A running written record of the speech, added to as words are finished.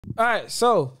All right,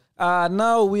 so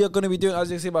now we are going to be doing, as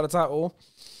you can see by the title,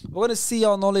 we're going to see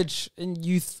our knowledge in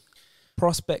youth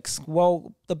prospects.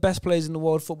 Well, the best players in the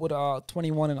world football that are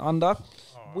 21 and under.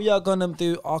 We are going to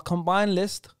do our combined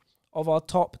list of our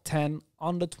top 10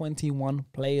 under 21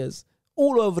 players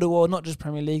all over the world, not just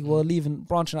Premier League. We're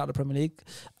branching out the Premier League.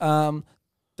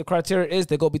 The criteria is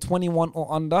they got to be 21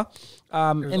 or under. It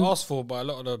was asked for by a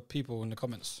lot of the people in the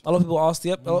comments. A lot of people asked,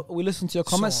 yep. We listened to your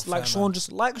comments. Like Sean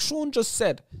just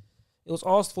said, it was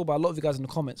asked for by a lot of you guys in the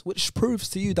comments, which proves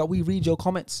to you that we read your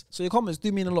comments. So your comments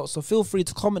do mean a lot. So feel free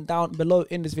to comment down below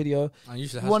in this video.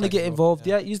 If you want to get involved,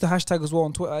 use the hashtag as well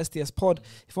on Twitter, SDS Pod.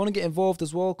 If you want to get involved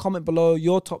as well, comment below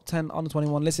your top 10 under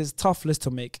 21 list. It's a tough list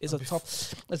to make. It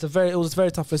was a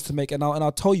very tough list to make, and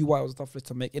I'll tell you why it was a tough list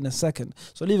to make in a second.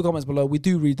 So leave your comments below. We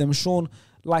do read them. Sean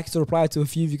likes to reply to a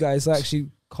few of you guys. So actually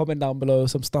comment down below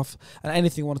some stuff and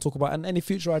anything you want to talk about and any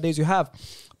future ideas you have.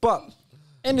 But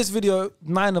in this video,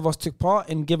 9 of us took part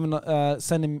in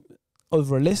sending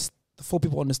over a list. The 4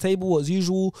 people on this table, as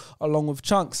usual, along with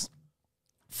Chunks,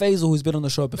 Faisal, who's been on the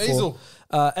show before,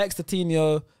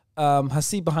 ex-Tatinho,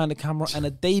 Hasib behind the camera, and a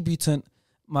debutant,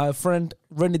 my friend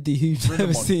Renedy, who you've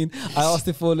never seen. I asked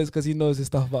him for this because he knows his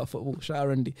stuff about football. Shout out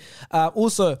Renedy.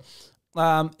 Also,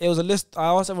 it was a list.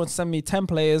 I asked everyone to send me 10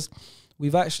 players.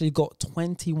 We've actually got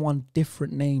 21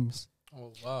 different names.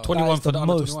 Oh, wow. 21 for the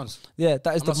under 21s. Yeah,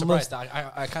 that is the most.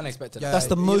 I kind of expected that. That's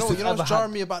the most. You know what's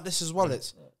jarring me about this as well?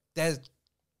 It's there's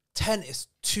 10 is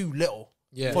too little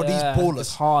for these ballers.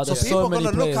 It's hard. So people are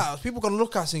gonna look at us. People are gonna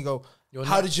look at us and go,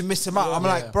 "How did you miss him out?" I'm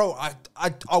like, bro,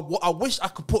 I wish I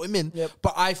could put him in,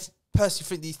 but I personally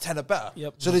think these 10 are better.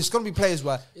 So there's gonna be players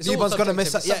where Liban's gonna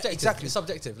miss out. Yeah, exactly. It's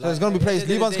subjective. So there's gonna be players.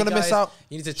 Liban's gonna miss out.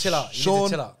 You need to chill out.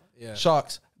 Sean,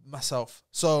 Sharks, myself.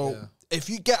 So if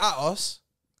you get at us.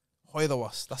 Hoyder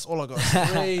was. That's all I got.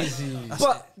 Crazy.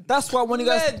 That's why when you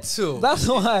guys. That's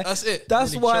why. That's it.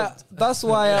 That's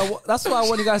why I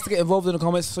want you guys to get involved in the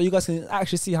comments so you guys can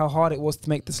actually see how hard it was to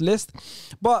make this list.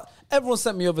 But everyone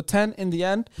sent me over 10 in the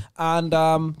end, and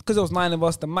because there was 9 of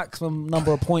us, the maximum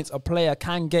number of points a player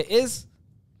can get is.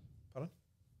 Pardon?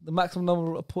 The maximum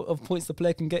number of points the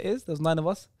player can get is. There's 9 of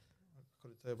us.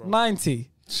 90.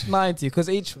 90, because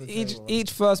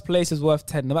each first place is worth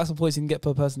 10. The maximum points you can get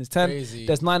per person is 10. Crazy.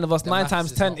 There's 9 of us. 9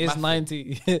 times 10 is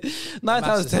 90. 9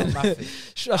 times 10. I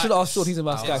should have asked Short. He's a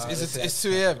maths guy. It's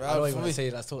 2 a.m. I don't even say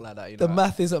that talk like that. You know, the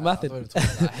math isn't mathing.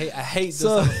 I hate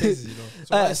those things. You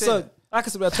know. So like I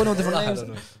said, we have 21 different names.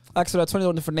 Like I said, we have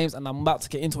 21 different names, and I'm about to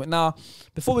get into it now.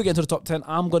 Before we get into the top 10,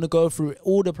 I'm going to go through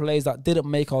all the players that didn't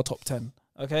make our top 10.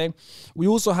 Okay. We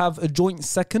also have a joint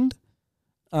second.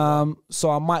 So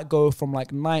I might go from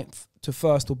like 9th to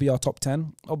 1st will be our top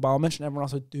 10. Oh, but I'll mention everyone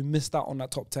else who missed out on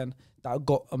that top 10 that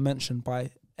got a mention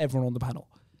by everyone on the panel.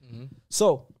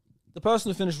 So the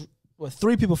person who finished,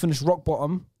 3 people finished rock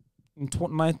bottom in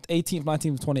 18th,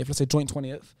 19th, 20th, let's say joint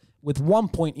 20th, with 1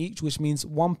 point each, which means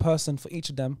 1 person for each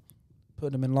of them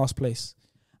put them in last place.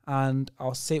 And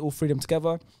I'll say all 3 of them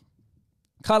together.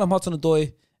 Callum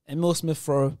Hudson-Odoi, Emil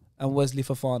Smith-Rowe, and Wesley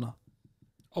Fofana.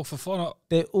 Oh, Fofana.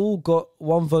 They all got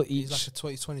 1 vote each. He's like a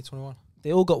 2020, 21.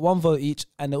 They all got 1 vote each,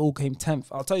 and they all came 10th.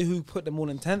 I'll tell you who put them all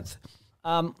in 10th.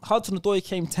 Hudson-Odoi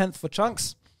came 10th for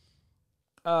Chunks.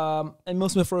 Emil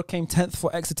Smith-Rowe came 10th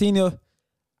for Tatinho,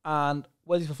 and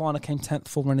Wesley Fofana came 10th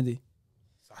for Renedy.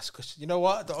 That's good. You know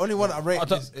what? The only one I rate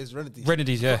is Renedy.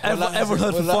 Renedy's, yeah. Everyone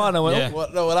heard Fofana.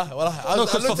 No,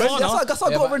 because Fofana. That's how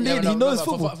I got Renedy. He knows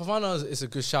football. Fofana is a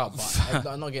good shout, but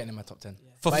I'm not getting in my top 10.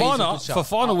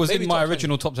 Fofana was in my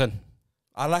original top 10.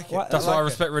 I like it. That's why I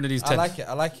respect Renedy's 10. I like it.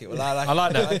 I like it. I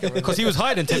like that. Because he was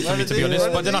hiding 10 for me, to be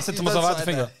honest. But then I said to myself, I had to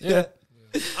think. Yeah.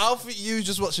 I think you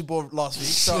just watched the ball last week,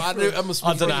 so I knew Emma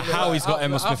Smith. I don't know how he's got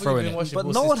Emma Smith-Rowe in it. But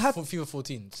no one had FIFA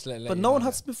 14. But no one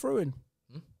had Smith-Rowe in.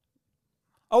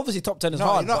 Obviously, top 10 is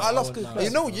hard. I love. You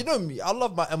know me. I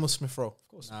love my Emil Smith-Rowe. Of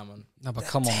course. Nah, man. No, but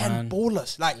come on, 10 man.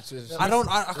 ballers. Like I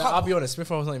can't. I'll be honest.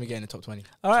 Smith-Rowe's not even getting in the top 20.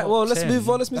 All right. Well, let's move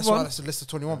on. That's why that's a list of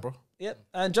 21, bro. Yep.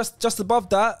 And just above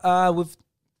that, with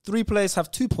 3 players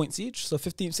have 2 points each. So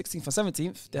 15th, 16th, and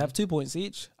 17th, they have 2 points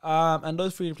each. And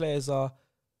those 3 players are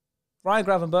Ryan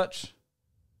Gravenberch,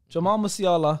 Jamal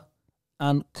Musiala,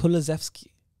 and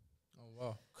Kulusevski. Oh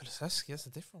wow, Kulusevski, that's a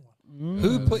different one.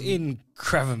 Who put in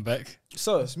Gravenberch?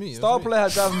 So it's me. Star player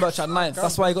had Gravenberch at 9th.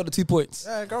 That's why he got the 2 points.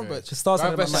 Yeah, Gravenberch.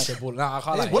 Gravenberch.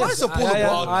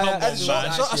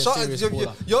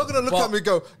 You're gonna look at me and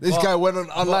go, this guy went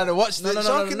online and watched it.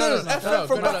 Sharky knows FM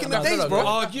from back in the days, bro.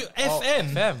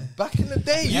 FM? Back in the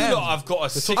day. You lot have got a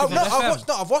sick.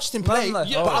 I've watched him play. But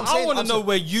I want to know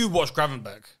where you watched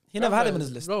Gravenberch. He never had him in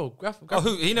his list. Bro,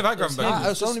 who? He never had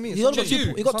Gravenberch. It's only me. He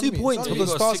got 2 points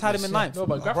because Stars had him in 9th. No,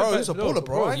 but Bro, he's a baller,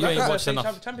 bro. You ain't watched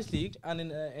enough. Champions League and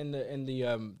in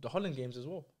the Holland games as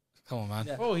well. Come on, man.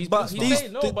 Yeah. Bro, he's but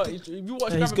playing. But if you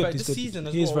watch Gravenberch this season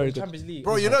as well, he's very good. Champions League.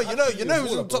 Bro, you know who's in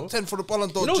the top 10 for the Ballon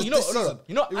d'Or. Ajax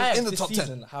in the this top 10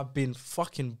 season have been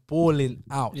fucking balling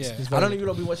out. Yeah. I don't know if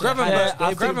you'll be watching.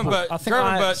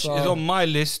 Gravenberch is on my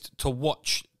list to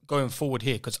watch going forward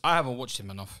here because I haven't watched him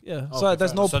enough. Yeah, so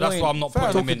there's no point. So that's why I'm not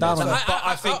putting him in there. But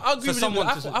I think I agree for with someone,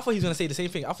 I thought he was gonna say the same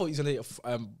thing. I thought he was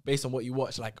gonna based on what you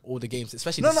watch, like all the games,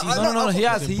 especially No, the season. No. He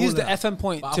used the FM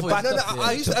point to back up.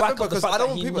 I used the FM because I don't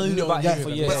want people to know about him. for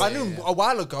years. But I knew him a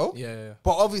while ago. Yeah.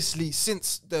 But obviously,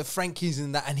 since the Frankies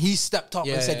and that, and he stepped up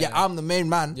and said, I'm the main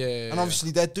man. And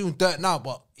obviously, they're doing dirt now,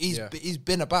 but he's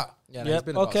been about.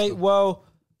 Okay, well.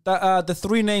 The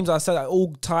 3 names I said are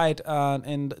all tied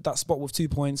in that spot with 2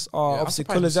 points are obviously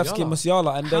Kulusevski and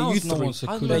Musiala, and they're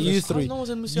U3. They're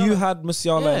U3. You had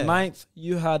Musiala at 9th,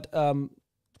 you had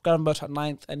Gravenberch at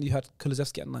 9th, and you had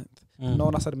Kulusevski at 9th. No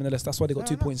one else had him in the list. That's why they got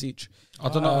 2 points each. I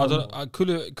don't know.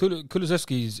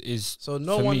 Kulusevski is so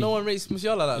no one rates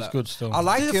Musiala like that. It's good still. I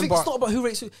like him, but it's not about who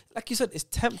rates who. Like you said, it's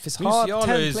 10th. It's hard.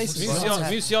 10 places.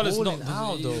 Musiala's not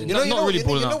really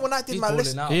balling out. You know when I did my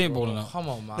list, he ain't balling out. Come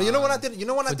on, man. You know when I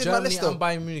did my list though.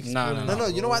 Bayern Munich. No.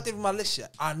 You know what I did with my list? Yeah,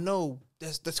 I know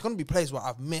there's gonna be players where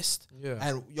I've missed,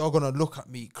 and you're gonna look at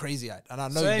me crazy at, and I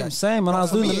know same. When I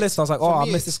was doing the list, I was like, I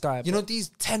missed this guy. You know these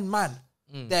 10 man.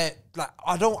 They're like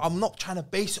I'm not trying to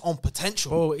base it on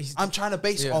potential. I'm trying to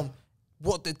base it on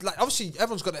what obviously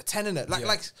everyone's got a 10 in it. Like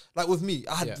with me,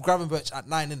 I had Gravenberch at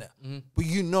 9 in it. But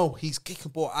he's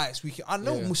kicking ball at Ajax. I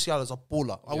know Musiala's a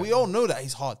baller. We all know that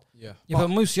he's hard. But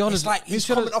Musiala's like he's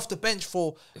coming off the bench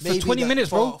for maybe 20 minutes,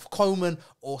 bro. Coleman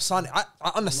or Sonny. I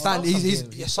understand. He's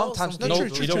sometimes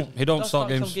he don't start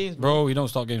games, bro. He don't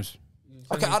start games.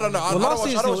 Okay, I don't know.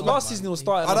 Last season he was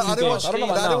starting. I didn't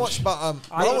watch, but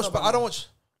I don't watch.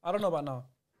 I don't know about now.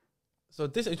 So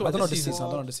this, I don't know this season. I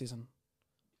don't know this season.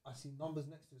 I see numbers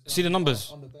next to it. See the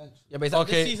numbers. On the bench. Yeah, but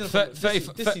okay,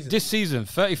 this season,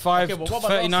 35,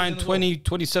 39, 20,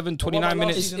 27, 29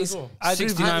 minutes,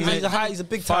 69 minutes. He's a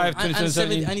big talent. 5,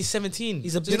 27, and he's 17.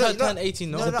 He's a big talent.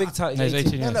 18, no? He's a big talent. He's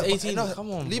 18, 18.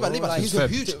 Come on, Liba, he's a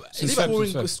huge.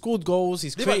 He's scored goals.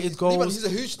 He's created goals. He's a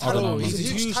huge talent. He's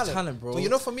a huge talent, bro. But you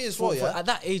know, for me as well, at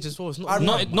that age as well, it's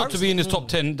not to be in his top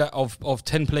 10 of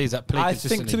 10 players that play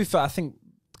consistently. I think, to be fair,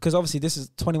 because obviously this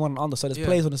is 21 and under, so there's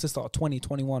players on the list that are 20,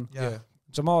 21. Yeah.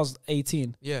 Jamal's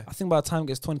 18. Yeah. I think by the time he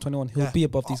gets 2021, he'll be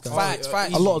above these guys.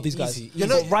 Facts. A lot of these guys. You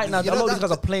know, right now, a lot of these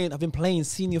guys have been playing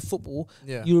senior football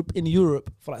in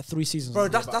Europe for like 3 seasons. Bro,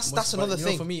 that's another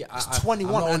thing. For me, it's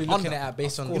 21 and looking under. at it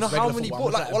based on how many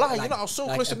balls? I was so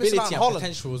close to missing out on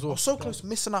Haaland. I was so close to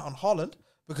missing out on Haaland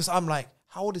because I'm like,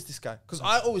 how old is this guy? Because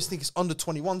I always think it's under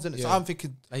 21s in it. So I'm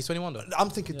thinking he's 21 though. I'm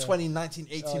thinking 20, 19,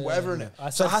 18, whatever in it.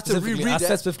 So I had to reread it. I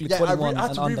said specifically 21 I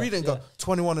had to reread it and go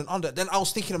 21 and under. Then I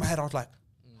was thinking in my head, I was like,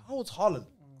 how old's Haaland?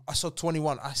 I saw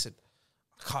 21. I said,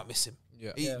 I can't miss him.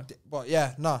 But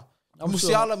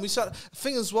Musiala,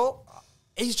 thing as well,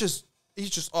 he's just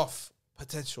off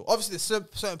potential. Obviously, there's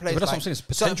certain players. But that's what I'm saying. It's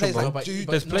potential, bro.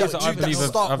 There's players that I believe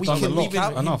have done a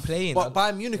lot enough. But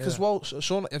Bayern Munich as well,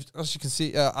 Sean, as you can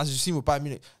see, as you've seen with Bayern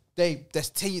Munich, there's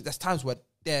times where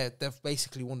they've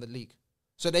basically won the league.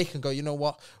 So they can go, you know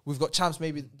what? We've got champs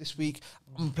maybe this week.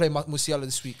 I'm going to play Musiala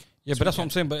this week. Yeah, but that's what I'm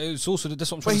saying. But it's also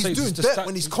that's what I'm trying to say. But he's doing that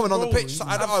when he's coming on the pitch. So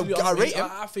I rate him.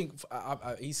 I think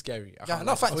he's scary.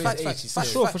 Facts.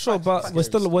 For sure. But we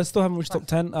still haven't reached top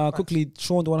 10. Quickly,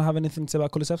 Sean, do you want to have anything to say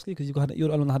about Kulusevski? Because you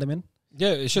alone had him in. Yeah,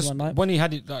 it's just when he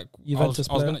had it, like Juventus.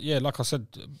 I was gonna, like I said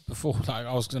before, like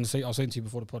I was saying to you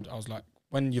before the pod, I was like,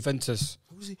 when Juventus.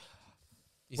 Who was he?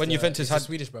 When Juventus had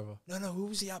Swedish brother. No, who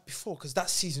was he at before? Because that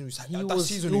season he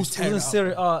was in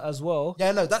Serie A as well.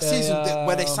 Yeah, no, that season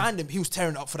where they signed him, he was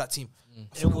tearing up for that team.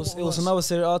 It was another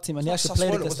Serie A team, and he actually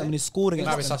played against them, and he scored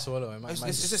against them.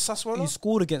 Is it Sassuolo? He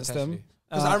scored against them.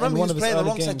 Because I remember he was playing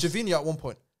alongside Javinho at one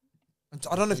point.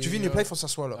 I don't know if Javinho played for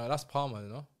Sassuolo. That's Parma, you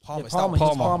know.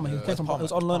 Parma. He played from Parma. It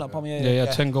was on loan at Parma. Yeah,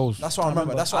 10 goals. That's what I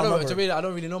remember. I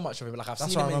don't really know much of him. Like I've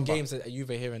seen him in games at Juve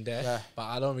here and there, but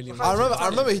I don't really know. I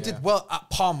remember he did well at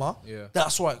Parma. Yeah.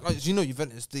 That's why, you know,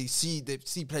 Juventus, they see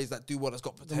players that do well, that's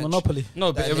got potential. Monopoly.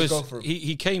 No, but it was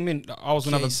he came in. I was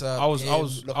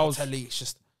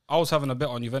having a bet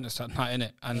on Juventus that night,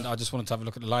 innit? And I just wanted to have a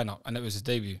look at the lineup, and it was his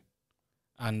debut.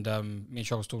 And me and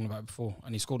Charles was talking about it before,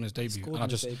 and he scored in his debut. He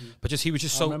was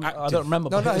just so active. I don't remember.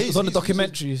 No, he's on the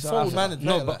documentary.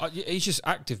 But he's just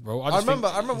active, bro. I remember.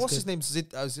 What's his name?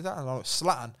 Zidane.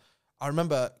 Slatan. I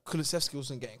remember Kulusevski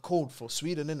wasn't getting called for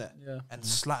Sweden, innit? Yeah. And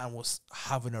Zlatan was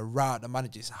having a row at the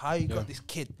managers. How you got this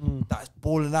kid that's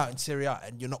balling out in Serie A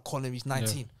and you're not calling him? He's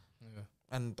 19. Yeah.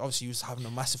 And obviously he was having a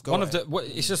massive goal. But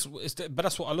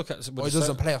that's what I look at. He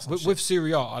doesn't play with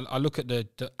Serie A. I look at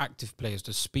the active players,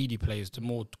 the speedy players, the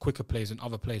more quicker players than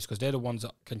other players, because they're the ones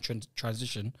that can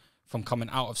transition from coming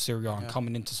out of Serie A and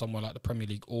coming into somewhere like the Premier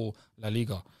League or La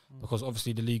Liga, because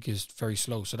obviously the league is very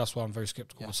slow. So that's why I'm very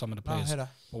skeptical with some of the players. But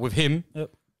with him,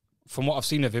 from what I've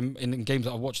seen of him in games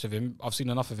that I've watched of him, I've seen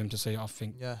enough of him to say I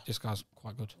think this guy's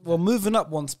quite good. Well, moving up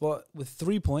one spot with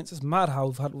 3 points. It's mad how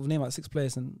we've named like 6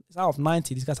 players, and it's out of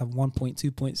 90. These guys have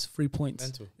 1.2 points, 3 points.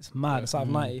 Mental. It's mad. It's out of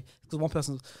 90 because one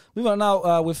person's moving on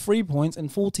now with 3 points in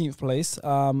 14th place.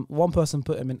 One person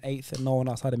put him in 8th, and no one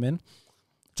else had him in.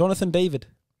 Jonathan David.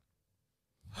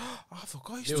 I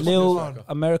forgot. Lille,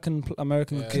 American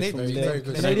kid from Lille.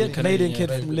 Canadian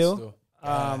kid from Lille.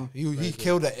 He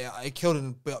killed it. He killed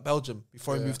in Belgium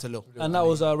before he moved to Lille. And that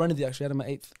was Renedy actually. Had him at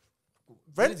 8th.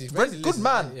 Renedy, good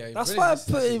man. Yeah, that's why I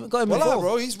got him involved.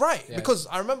 Bro, he's right because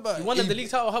I remember he won the league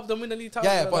title, helped them win the league title.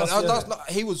 Yeah, but that's not.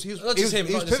 He was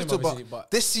pivotal.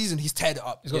 But this season he's teared it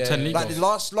up. He's got 10 league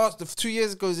goals. Like the 2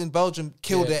 years ago, he was in Belgium,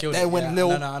 killed it. Then went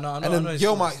Lille, and then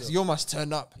Yilmaz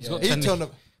turned up. He turned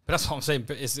up. But that's what I'm saying.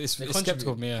 But it's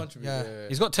skeptical of me. Yeah.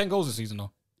 He's got 10 goals this season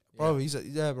though. Bro,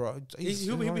 bro.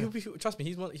 Trust me,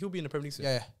 he'll be in the Premier League soon.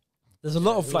 Yeah. There's a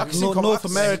lot of like North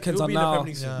Americans are now.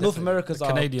 North Americans are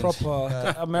Canadians.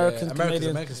 proper Americans,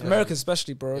 Canadians, Americans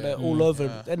especially, bro. They're all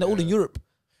over, and they're all in Europe.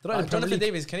 Jonathan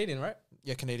Davies is Canadian, right?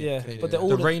 Yeah, Canadian. Yeah, but they're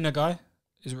all the Rayner guy.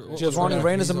 Giovanni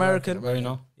Reyna's American.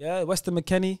 Rayner. Yeah, Weston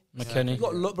McKennie. You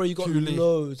got bro. You got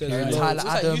loads. Tyler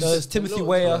Adams. There's Timothy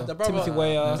Weah. Timothy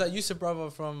Weah. Was that Yusuf brother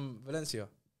from Valencia?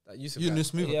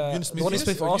 Yunus Musa. The one who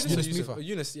played for Arsenal.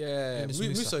 Yunus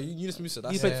Musa.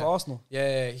 He played for Arsenal.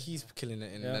 Yeah, he's killing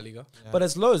it in La Liga. But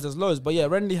there's loads. But yeah,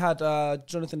 Rendy had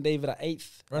Jonathan David at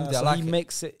 8th. So he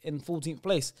makes it in 14th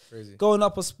place. Crazy. Going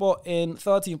up a spot in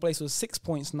 13th place with 6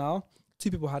 points now.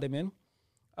 2 people had him in.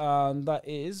 That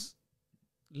is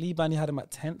Liban, had him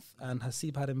at 10th, and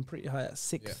Hasib had him pretty high at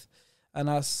 6th. And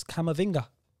that's Camavinga.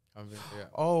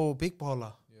 Oh, big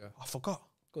baller. Yeah. I forgot.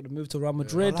 Got to move to Real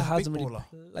Madrid. Hasn't really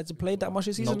played that much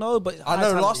this season, no. But I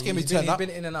know last game he turned up. He's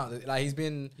been in and out. Like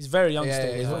he's very young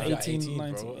still. He's like 18,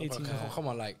 19, 18. Come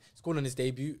on, like scored on his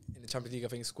debut in the Champions League. I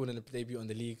think scored in the debut on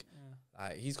the league.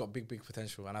 He's got big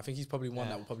potential, and I think he's probably one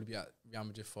that will probably be at Real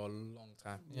Madrid for a long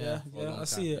time. I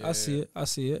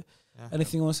see it.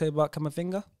 Anything you want to say about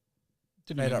Camavinga?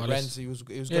 Played at Rennes. He was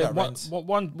good at Rennes.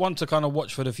 One to kind of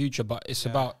watch for the future, but it's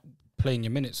about playing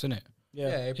your minutes, isn't it?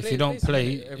 Yeah, if you don't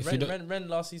play, if you don't, Ren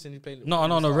last season he played. No,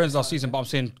 Ren's last season, but I'm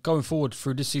saying going forward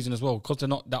through this season as well, because they're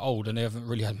not that old and they haven't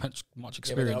really had much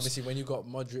experience. Yeah, obviously, when you got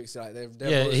Modric,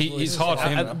 like he's hard for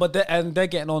him. But they're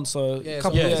getting on, so he's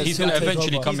going to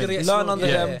eventually come in, learn under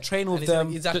them, train with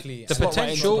them. Exactly. The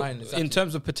potential, in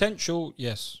terms of potential,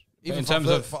 yes. Even in terms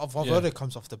of Valverde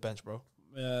comes off the bench, bro.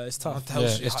 Yeah, it's tough.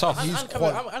 It's tough.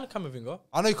 And Camavinga.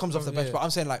 I know he comes off the bench, but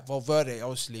I'm saying like Valverde,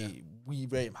 obviously we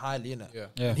rate him highly, innit?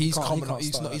 Yeah. He's coming up.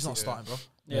 He's not starting, bro.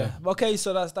 Yeah. Okay,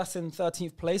 so that's in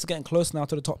 13th place. Getting close now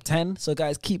to the top 10. So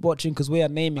guys, keep watching because we are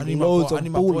naming loads of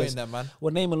ballers. There, man.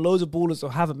 We're naming loads of ballers who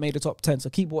haven't made the top 10. So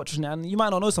keep watching it, and you might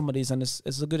not know some of these, and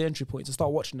it's a good entry point to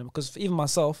start watching them. Because even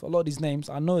myself, a lot of these names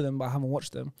I know them, but I haven't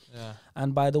watched them. Yeah.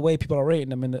 And by the way people are rating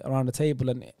them around the table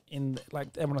and in like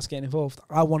everyone else getting involved,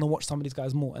 I want to watch some of these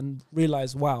guys more and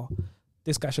realize, wow,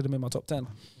 this guy should have made my top 10.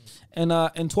 And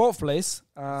in 12th place,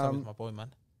 my boy,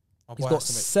 man. He's got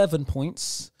 7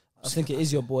 points. I think it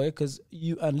is your boy because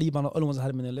you and Liban are the only ones that had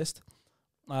him in the list.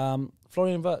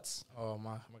 Florian Wirtz. Oh,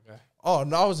 my guy. Oh,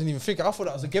 no, I wasn't even thinking. I thought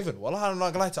that was a given. Well, I'm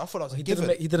not going to lie. I thought that was a given.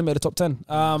 He didn't make the top 10.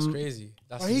 That's crazy.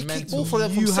 That's mental.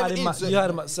 You had him at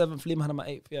 7th. Liam had him at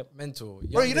 8th. Yeah. Mental.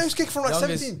 Bro, you know he's kicking from like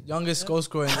 17. Youngest goal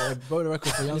scorer. Broke the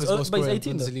record for youngest goal scorer in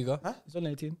Bundesliga. Huh? He's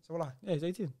only 18. So what? Yeah, he's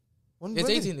 18. It's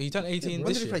 18. He turned 18 when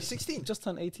this did he year. play? 16? Just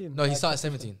turned 18. No, he started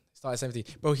 17.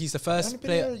 Bro, he's the first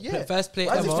player Why ever. does it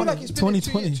feel like he's been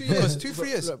 2020. 2 years, 3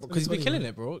 years? Because he's been killing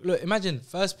it, bro. Look, imagine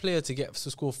first player to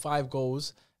score 5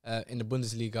 goals in the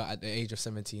Bundesliga at the age of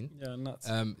 17. Yeah, nuts.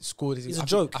 Scored. He's a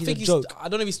joke. I think he's a joke. I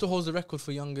don't know if he still holds the record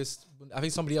for youngest. I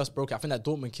think somebody else broke it. I think that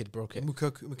Dortmund kid broke it.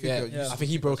 Yeah. I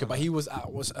think he broke it, but he was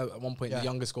at one point the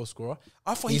youngest goal scorer.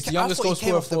 I thought he's the youngest goal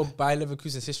scorer for Bayer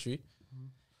Leverkusen's history.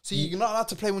 So you're not allowed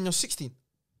to play when you're 16?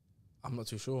 I'm not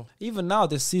too sure. Even now,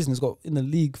 this season has got in the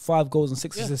league 5 goals and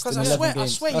 6 assists in 11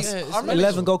 games. I swear,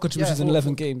 11 goal contributions in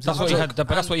 11 games. That's what he had. But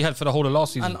that's what he had for the whole of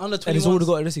last season. And he's already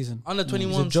got it this season. Under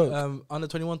 21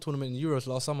 tournament in Euros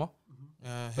last summer.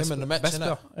 Him and the Mets,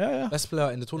 best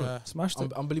player in the tournament. Smashed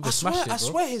it. Unbelievable. I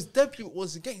swear his debut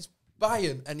was against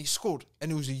Bayern and he scored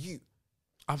and it was a U.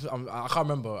 I can't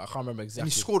remember exactly. And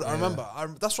he scored. I remember.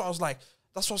 That's what I was like.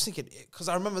 That's what I was thinking. Because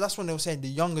I remember that's when they were saying the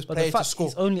youngest player to score.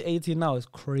 He's only 18 now is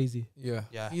crazy.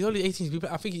 Yeah. He's only 18.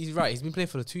 I think he's right. He's been playing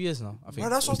for 2 years now. I think.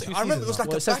 That's what I remember. It was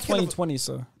like it says 2020.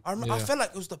 So I felt like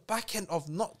it was the back end of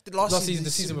not the last season, the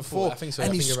season before. I think so.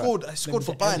 And he scored. I scored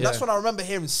for Bayern. That's when I remember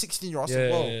hearing 16-year-olds. I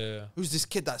said, "Whoa, who's this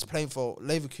kid that's playing for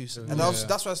Leverkusen?" And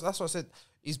that's what I said.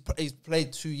 He's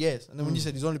played 2 years. And then when you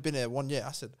said he's only been there 1 year,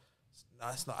 I said,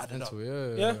 that's not adding up.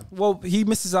 Yeah. Well, he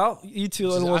misses out. You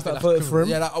two are the ones that voted for him.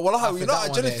 Yeah, I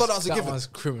genuinely thought that was a given. That one's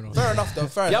criminal. Fair enough, though.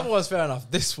 The other one's fair enough.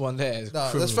 This one there is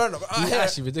criminal. That's fair enough. He's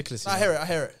actually ridiculous. I hear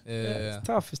it. Yeah.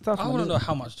 It's tough. I want to know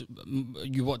how much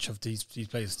you watch of these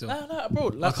players still. No, bro.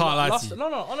 I can't lie to you.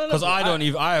 No. Because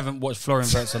I haven't watched Florian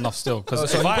Wirtz enough still.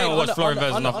 Because if I haven't watched Florian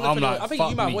Wirtz enough, I'm like, I think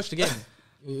you might watch the game.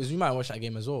 You might watch that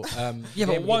game as well.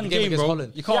 But one game, bro.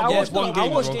 Holland. You can't watch one game.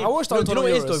 I watched on you know what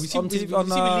it is though? We see on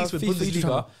leagues with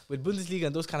FIFA Bundesliga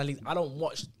and those kind of leagues. I don't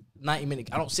watch 90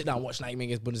 minutes. I don't sit down and watch 90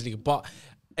 minutes Bundesliga. But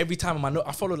every time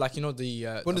I follow the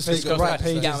Bundesliga right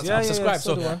pages. I'm subscribed,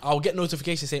 so I'll get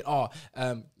notifications saying,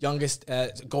 youngest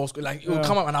goal scorer. Like it will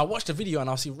come up, and I'll watch the video and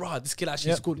I'll see, this kid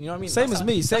actually scored. You know what I mean? Same as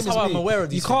me. That's how I'm aware of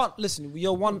these. You can't listen.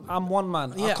 You're one. I'm one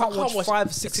man. I can't watch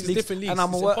 5, 6 different leagues, and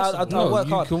I'm work. I work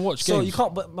hard. You can watch so games. you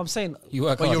can't. But I'm saying you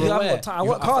work hard. I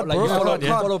work hard, bro. You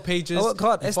follow pages. I work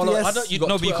hard. But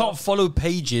you can't follow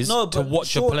pages to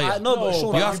watch a player.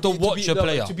 You have to watch a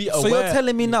player. So you're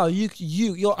telling me now I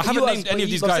haven't named any of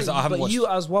these guys that I haven't watched. You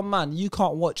as one man, you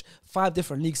can't watch 5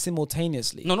 different leagues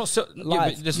simultaneously. No, it's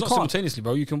not simultaneously,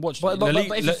 bro. You can watch. But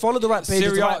if you follow the right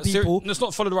pages, the right people, let's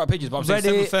not follow the right pages. But I'm saying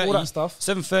 7:30, all that stuff.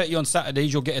 7:30 on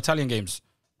Saturdays, you'll get Italian games.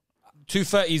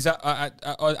 2:30s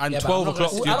and 12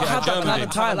 o'clock. You I don't have that kind of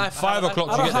time. 5 o'clock.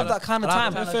 I don't have that kind of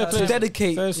time to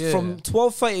dedicate from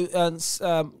 12:30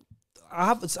 and.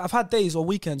 I've had days or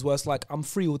weekends where it's like I'm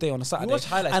free all day on a Saturday,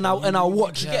 and I'll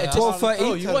watch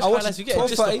 12:30. You watch highlights, you get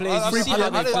just the plays.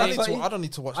 I don't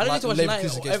need to watch. I don't need to watch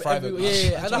Leverkusen against Freiburg.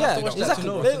 I don't have to watch that to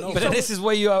know. But then this is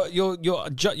where you're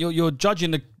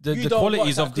judging the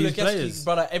qualities of these players,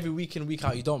 brother. Every week in, week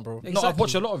out, you don't, bro. No, I've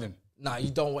watched a lot of him. Nah,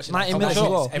 you don't watch 90 minutes as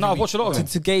well. No, I've watched a lot of him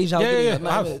to gauge how good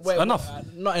I have. Enough.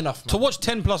 Not enough. To watch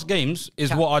 10+ games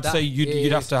is what I'd say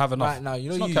you'd have to have enough. Right now,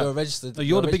 you're registered.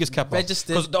 You're the biggest capper.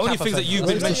 Because the only things that you've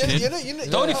been mentioning,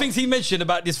 the only things he mentioned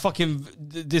about this fucking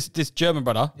this German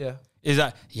brother, is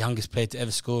that youngest player to ever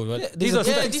score. Right? These are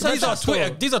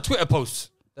Twitter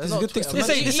posts. This is good things.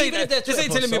 This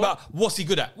ain't telling me about what's he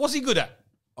good at. What's he good at?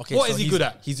 Okay, what is he good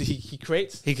at? He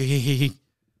creates.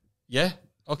 Yeah.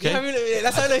 Okay. Yeah,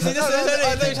 that's how they say.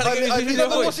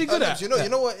 What's he good at? You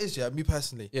know what it is, me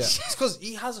personally? Yeah. It's because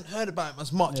he hasn't heard about him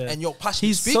as much, and you're passionate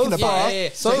He's speaking about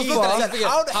it. So far, how the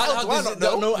hell do I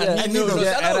not know? And he knows.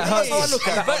 And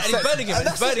he's burning him. And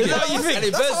he burns him. Is that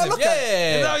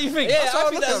what you think? Yeah, I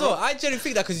think that as well. I genuinely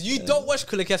think that because you don't watch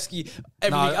Kulikevsky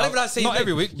every week. I don't even say not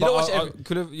every week. You don't watch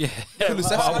every.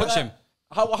 I watch him.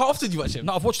 How often do you watch him?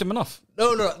 No, I've watched him enough.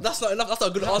 No, that's not enough. That's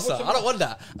not a good answer. I don't want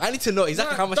that. I need to know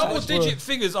exactly how much. Double-digit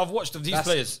figures I've watched of these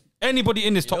players. Anybody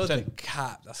in this top 10?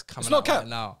 Cap that's coming. It's not cap right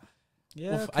now.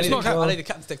 Yeah, I need the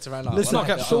cap detector right now. It's not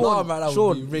cap.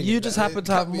 Sean, you just happen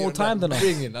to have more time than us.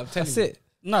 That's it.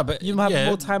 No, but you have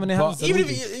more time in your hands. Even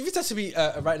if it has to be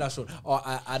right now, Sean.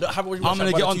 I don't have. I'm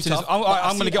gonna get onto this.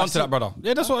 I'm gonna get onto that, brother.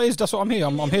 Yeah, that's what it is. That's what I'm here.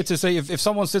 I'm here to say if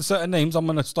someone said certain names, I'm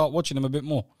gonna start watching them a bit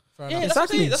more. Yeah,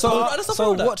 exactly. So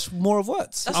watch more of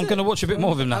Wirtz. I'm going to watch a bit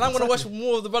more of him now. And I'm going to watch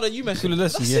more of the brother you mentioned.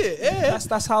 That's it. Yeah.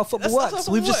 That's how football works.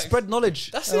 We've just spread knowledge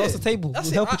across the table.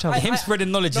 We help each other. Him spreading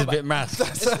knowledge is a bit mad. Why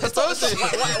is it mad?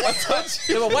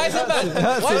 Why is it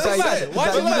mad? Why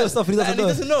is it mad? Stuff he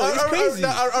doesn't know. It's crazy.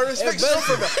 I respect Sean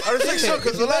for that. I respect Sean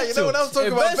because you know when I was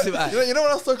talking about you know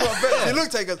when I was talking about Bet, he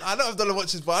looked at us. I know I've done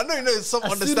watches, but I know he knows some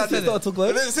understanding. Because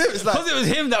it was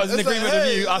him that was in agreement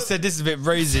with you. I said this is a bit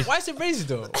brazy. Why is it brazy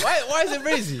though? Why is it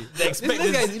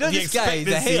brazy? You know this guy is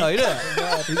a hater, you know?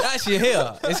 He's actually a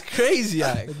hater. It's crazy,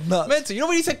 mental. You know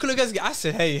when he said Kulikevsky, I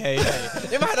said, hey.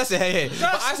 In my head, I said, hey.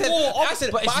 But I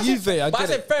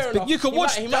said, fair enough. You can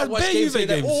watch games,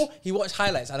 or he watched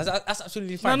highlights, and that's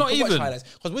absolutely fine. No, not even.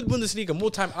 Because with Bundesliga,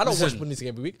 more time, I don't watch Bundesliga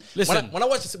every week. Listen, when I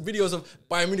watch videos of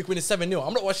Bayern Munich winning 7-0,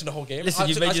 I'm not watching the whole game. Listen, I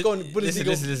just go on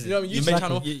Bundesliga, you know, YouTube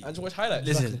channel, and just watch highlights.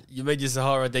 Listen, you made your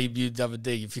Sahara debut the other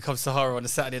day. If you come Sahara on a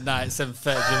Saturday night at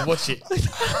 7:30, and watch it.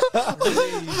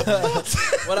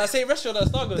 When I say restaurant at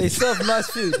Stargate, they serve nice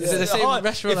food. Is it the same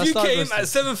restaurant if at you Stargate? came at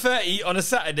 7:30 on a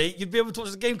Saturday, you'd be able to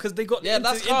watch the game because they got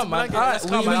that's calm, man. Alright,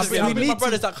 We need my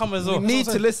brothers that come as well. We need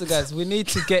to listen, guys. We need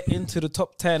to get into the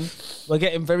top 10. We're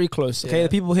getting very close. Okay, the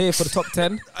people here for the top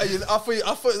 10. I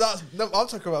thought that's. No, I'm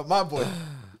talking about my boy.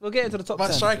 We'll get into the top 10.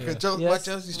 My striker, my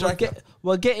Chelsea striker.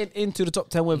 We're getting into the top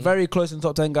 10. We're very close in the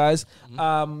top 10, guys.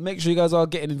 Make sure you guys are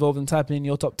getting involved and typing in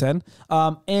your top 10.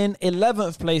 In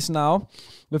 11th place now,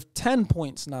 with 10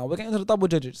 points now. We're getting to the double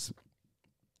digits.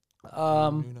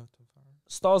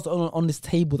 Star's the only on this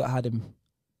table that had him.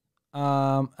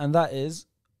 And that is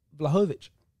Vlahovic.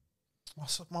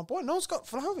 My boy, no one's got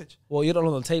Vlahovic. Well, you're not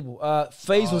on the table.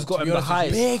 Faisal's got him the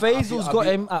highest. Faisal's got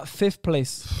him at 5th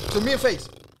place. So me and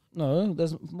Faisal. No,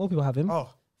 there's more people have him. Oh.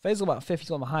 Faisal got 5th, he's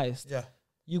got him the highest. Yeah.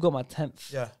 You got him at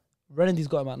 10th. Yeah. Renandy's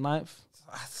got him at 9th.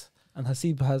 And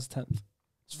Hasib has 10th.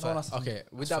 Okay,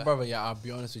 with that, brother, I'll be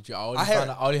honest with you.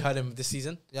 I only heard him this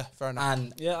season. Yeah, fair enough.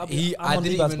 And I didn't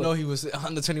even know he was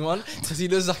under 21 because he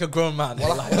looks like a grown man.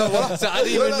 So I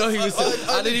didn't even know he was.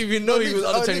 I didn't even know he was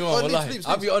under 21.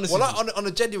 I'll be honest with you. On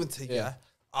a genuine thing,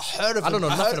 I heard of him. I don't know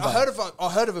nothing about him. I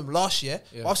heard of him last year.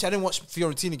 But obviously, I didn't watch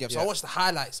Fiorentina games, so I watched the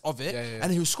highlights of it.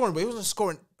 And he was scoring, but he wasn't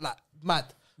scoring like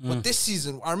mad. But this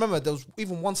season, I remember there was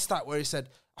even one stat where he said,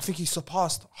 I think he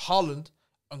surpassed Haaland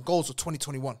on goals of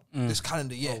 2021 this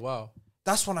calendar year. Oh, wow.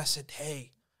 That's when I said,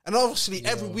 hey. And obviously,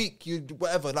 every week, you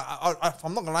whatever. Like,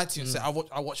 I'm not going to lie to you and say I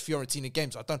watch Fiorentina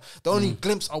games. I don't. The only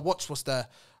glimpse I watched was the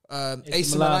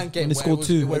AC Milan game when he scored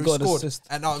two. Where he scored.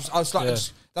 And I was like,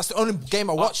 that's the only game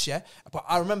I watched, But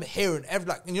I remember hearing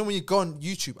when you go on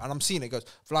YouTube and I'm seeing it goes,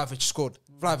 Vlahovic scored.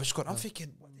 I'm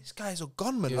thinking, this guy's a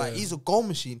gunman. Like, he's a goal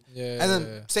machine. And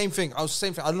then same thing. I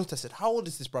looked, I said, how old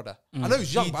is this brother? I know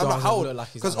he's young, but I'm like, how old?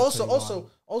 Because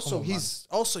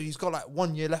he's got like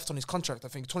 1 year left on his contract. I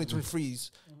think 2023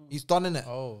 he's done in it.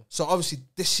 So obviously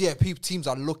this year teams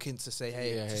are looking to say,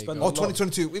 hey, or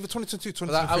 2022, either 2022,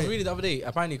 2023. I was reading the other day,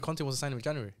 apparently Conte wasn't signing in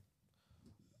January.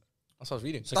 That's what I was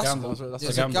reading. It's a gamble.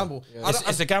 It's a gamble.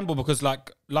 It's a gamble because,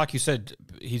 like you said,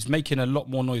 he's making a lot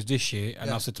more noise this year. And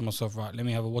I said to myself, right, let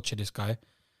me have a watch of this guy.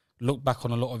 Look back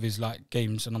on a lot of his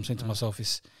games, and I'm saying to myself,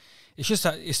 it's just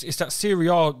that it's that Serie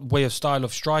A way of style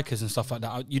of strikers and stuff like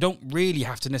that. You don't really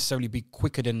have to necessarily be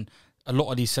quicker than a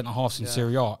lot of these centre halves in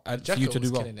Serie A for you to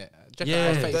do well. I'm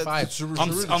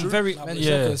very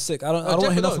Dzeko sick. I don't want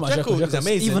to hear nothing about Dzeko. Dzeko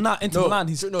amazing. Even that Inter Milan,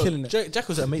 he's killing it.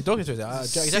 Dzeko's amazing. Don't get to that.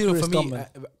 Dzeko for me,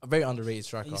 a very underrated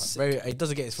striker. He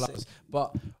doesn't get his flowers,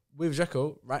 but with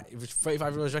Dzeko, right? If it's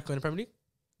 35-year-old Dzeko in the Premier League,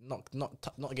 not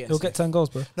getting. He'll get 10 goals,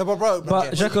 bro. No, but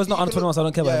Dzeko's not under 21, so I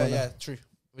don't care about him. Yeah, true.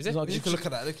 Is it? You can look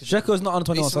at that. Dzeko's not under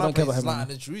 21, so I don't care about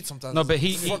him. No, but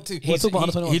he looks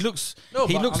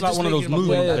like one of those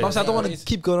movement players. I don't want to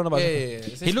keep going on about it.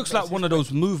 He looks like one of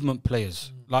those movement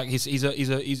players. Like he's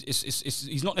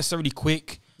not necessarily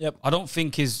quick. Yep. I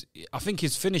think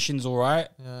his finishing's all right.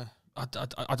 Yeah.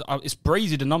 It's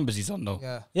brazy the numbers he's on though.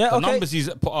 Yeah. The numbers he's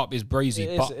put up is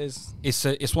brazy, but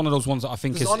it's one of those ones that I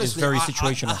think is very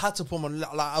situational. I had to put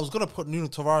I was gonna put Nuno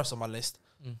Tavares on my list,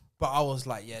 but I was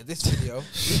like, this video.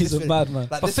 He's a bad man.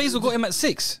 But Faisal got him at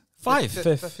 6, 5,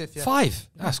 fifth. 5.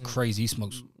 That's crazy. He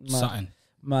smokes something.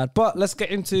 Mad. But let's get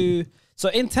into. So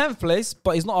in 10th place,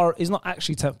 but he's not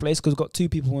actually 10th place because we've got 2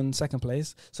 people in 2nd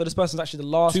place. So this person's actually the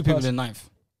last. 2 people in 9th.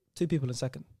 2 people in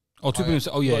 2nd. Oh, 2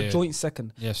 people. Oh, yeah. Joint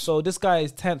 2nd. Yes. So this guy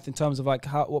is 10th in terms of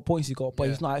what points he got, but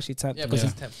he's not actually 10th. Yeah, because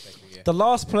he's 10th. The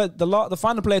last player, the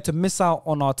final player to miss out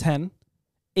on our 10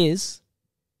 is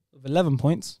with 11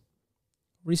 points.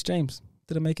 Reece James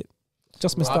didn't make it.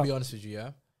 Just missed out. I'll be honest with you,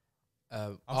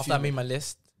 after I made my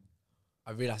list,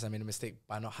 I realized I made a mistake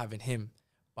by not having him.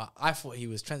 But I thought he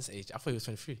was Trent's age. I thought he was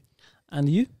 23. And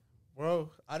you? Bro,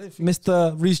 I didn't think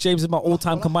Mr. Reece James is my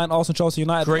all-time combined Arsenal Chelsea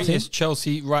United greatest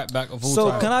Chelsea right back of all time.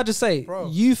 time. So can I just say,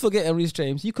 you forgetting Reece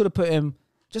James, you could have put him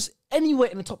just anywhere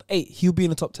in the top 8. He'll be in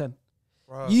the top 10.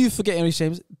 Bro. You forgetting Reece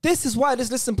James. This is why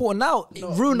this list is important. Now,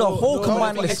 ruin the whole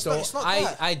combined list.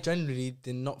 I generally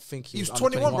did not think he was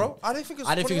 21, bro. I didn't think he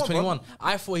was 21.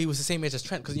 I thought he was the same age as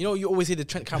Trent because you always hear the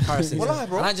Trent comparisons.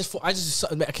 Bro.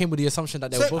 And I came with the assumption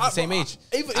that they were both the same age.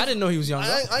 I didn't know he was younger.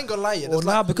 I ain't gonna lie to you. Well,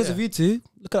 now because of you two,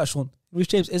 look at that, Sean. Reece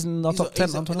James isn't in our top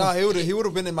 10. No, he would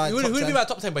have been in my top 10. He would have been in my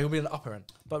top 10, but he would be in the upper end.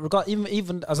 But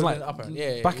even as like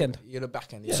back end. You're the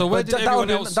back end. Yeah. So where did everyone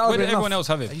else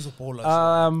have him? He's a baller.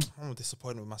 I'm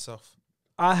disappointed with myself.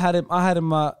 I had him.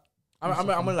 I'm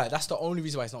gonna lie. That's the only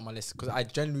reason why it's not on my list because I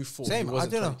genuinely thought he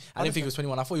wasn't 20. I didn't think he was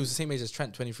 21. I thought he was the same age as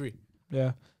Trent, 23.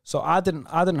 Yeah. So I didn't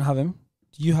have him.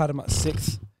 You had him at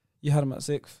 6th. You had him at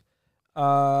 6th.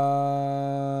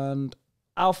 And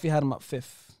Alfie had him at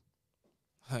 5th.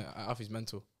 Alfie's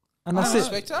mental. And that's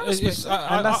it.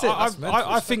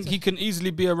 I think he can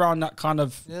easily be around that kind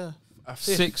of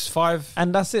 6, 5,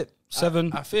 and that's it.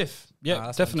 7 at 5th.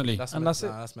 Yeah, definitely. That's and that's it.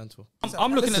 That's mental.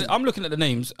 I'm looking at the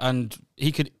names, and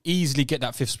he could easily get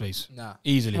that 5th place.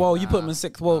 Easily. Well, you put him in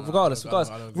 6th. Well, regardless.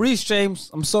 Reece James,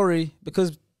 I'm sorry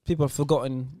because people have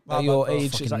forgotten that your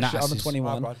age is actually under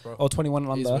 21 or 21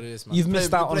 and under. You've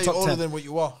missed out on top 10. Older than what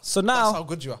you are. So now, that's how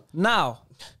good you are. Now,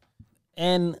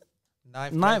 in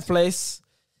 9th place,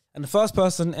 and the first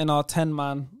person in our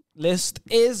 10-man list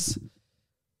is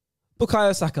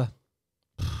Bukayo Saka.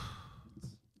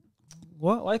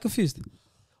 What? Why are you confused?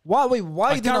 Why? Wait, why?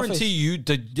 I guarantee you,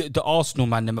 the Arsenal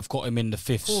man them have got him in the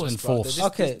 5th and 4th.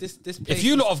 Okay. If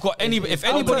you lot have got if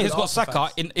anybody has got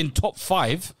Saka in top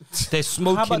 5, they're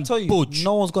smoking. How about I tell you? Budge.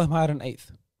 No one's got him higher than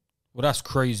 8th. Well, that's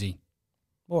crazy.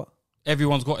 What?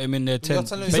 Everyone's got him in their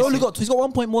 10th. He's got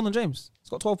 1 point more than James. He's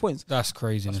got 12 points. That's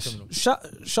craziness.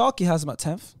 Sharky has him at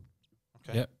 10th.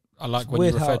 Okay. Yeah. I like when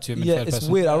you refer to him in third person. It's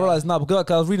weird. I realize now because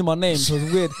I was reading my name, so it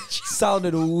was weird.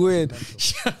 Sounded weird.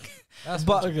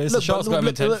 But okay,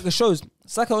 look, it shows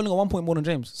Saka only got 1 point more than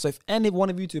James. So if any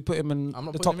one of you two put him in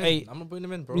the top 8, I'm not putting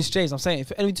him in, bro. Reece James, I'm saying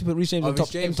if any of you two put Reece James in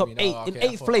top 8, in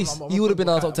 8th place, you would have been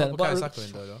in our top 10. But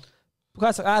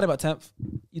I had him at 10th.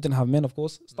 You didn't have him in, of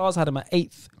course. Stars had him at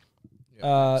 8th.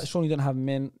 Sean, you didn't have him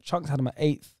in. Chunks had him at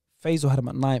 8th. Faisal had him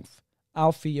at 9th.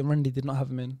 Alfie and Randy did not have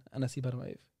him in, and Nasib had him at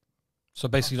 8th. So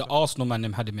basically, the Arsenal man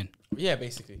them had him in. Yeah,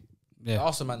 basically. Yeah. The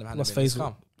Arsenal man them had him in.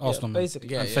 Faisal. Arsenal man.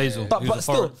 Basically. And Faisal. But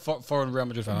still. Foreign Real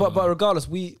Madrid fan. But regardless,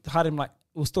 we had him like,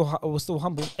 we're still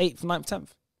humble. 8th, 9th, 10th.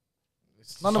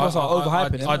 None of us are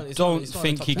overhyping him. I don't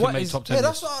think he can make top 10. Yeah,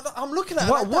 that's what I'm looking at.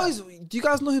 Do you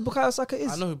guys know who Bukayo Saka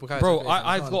is? I know who Bukayo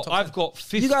Saka is. Bro, I've got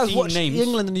 15 names. You guys watch names.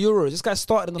 England in the Euros. This guy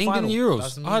started in the final. England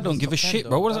Euros. I don't give a shit,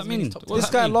 bro. What does that mean? This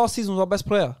guy last season was our best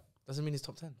player. Doesn't mean he's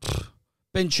top 10.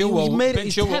 Ben Chilwell. He made it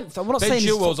his 10th. I'm not saying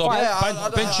he's top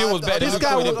 5. Ben Chilwell's better than Luke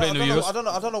Shaw. He didn't play in the Euros.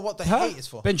 I don't know what the hate is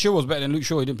for. Ben Chilwell's better than Luke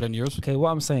Shaw. He didn't play in the Euros. Okay, what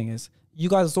I'm saying is, you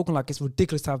guys are talking like it's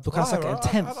ridiculous to have Bukayo Saka in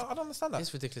 10th. I don't understand that.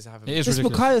 It's ridiculous to have him. It is It's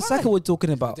ridiculous. Bukayo Saka we're talking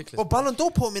about. But Ballon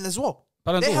d'Or put him in as well.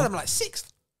 They had him like 6th.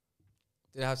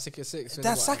 They have Saka 6.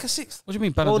 That's Saka 6th. What do you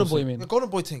mean, Golden Boy, you mean? The Golden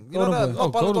Boy thing. You Golden know that?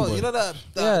 Boy. Golden Boy. You know that?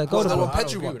 Yeah, Golden Boy. I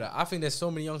don't agree with that. I think there's so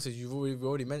many youngsters we've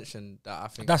already mentioned that I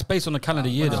think. That's based on the calendar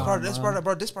year, though. This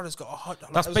brother's got 100.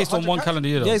 That's based on one calendar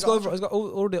year, though. Yeah, he's got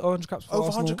already 100 caps for over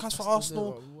Arsenal. 100 caps for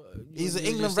Arsenal. He's an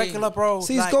England regular, bro.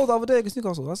 See his goal the other day against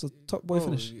Newcastle. That's a top boy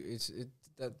finish.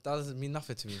 That doesn't mean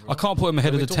nothing to me, bro. I can't put him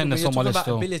ahead of the 10 that's on my list, about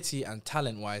though. ability and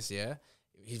talent-wise, yeah.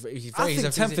 I think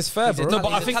 10th is fair, bro. No,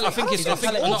 but I think he's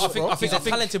a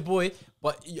talented boy,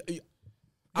 but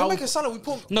You're making sound like we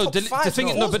put no. The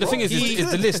thing is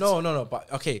the list. No.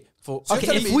 But okay,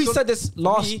 if we said this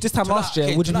time last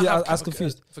year, would you be as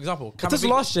confused? For example, if this was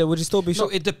last year, would you still be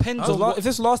shocked? No, it depends on if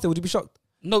this was last year, would you be shocked?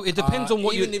 No, it depends on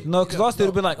what you. No, because last year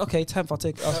would have been like, okay, 10th, I'll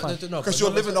take it. That's fine. Because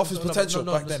you're living off his potential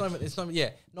back then. It's not.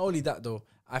 Yeah, not only that though.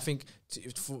 I think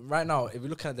right now, if we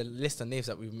look at the list of names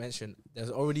that we've mentioned, there's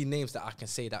already names that I can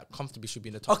say that comfortably should be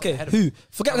in the top. Okay, who?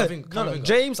 Forget that.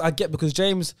 James, I get because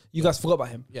James, you guys forgot about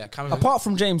him. Yeah, apart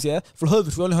from James, yeah,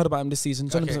 Vlahovic, we only heard about him this season.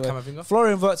 Okay,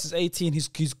 Florian Wirtz is 18.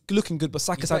 He's looking good, but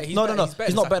Saka's he's not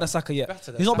better than Saka yet.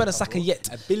 He's not better than Saka yet.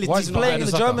 He's playing in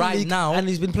the German league now, and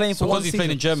he's been playing for 1 season. He's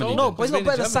playing in Germany. No, but he's not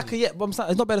better than Saka yet. He's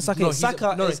not better than Saka yet.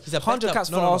 Saka is 100 caps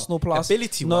for Arsenal plus.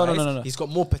 Ability-wise, no. He's got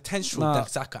more potential than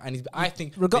Saka, and I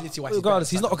think ability-wise,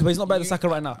 he's not better than Saka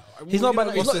right now. He's not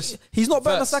better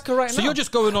than Saka right now. So you're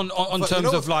just going on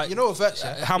terms of like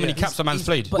how many caps a man's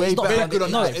played. Very good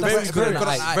on that.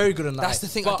 Very good on that. That's the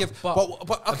thing I give. But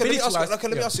okay, let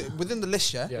me ask you. Within the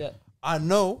list, yeah, I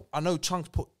know Chunks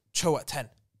put Cho at 10.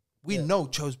 We know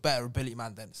Cho's better ability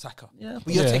man than Saka. Yeah,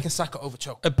 but you're taking Saka over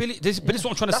Cho. Ability, but this is what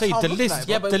I'm trying to say. The list,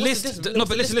 the list. No,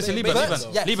 but listen, leave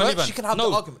it. You can have the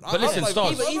argument. But listen,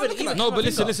 Stars. No, but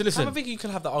listen. I don't think you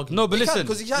can have the argument. No, but listen.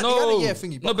 Because he had a year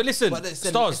thingy. No, but listen.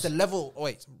 Stars. It's the level.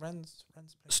 Wait,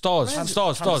 Stars.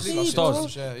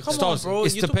 Bro,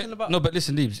 no, but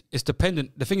listen, Leaves. It's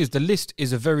dependent. The thing is, the list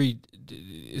is a very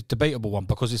debatable one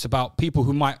because it's about people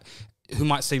who might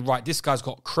say, right, this guy's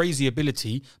got crazy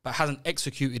ability but hasn't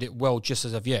executed it well just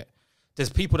as of yet. There's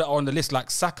people that are on the list like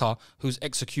Saka, who's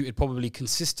executed probably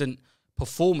consistent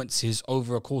performances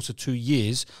over a course of 2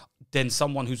 years, than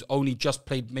someone who's only just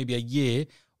played maybe a year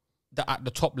that at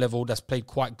the top level that's played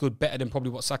quite good, better than probably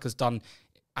what Saka's done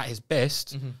at his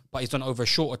best, but he's done over a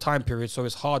shorter time period, so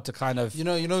it's hard to kind of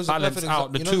balance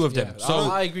out the two of them. So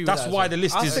I agree with that's why the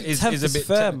list is a bit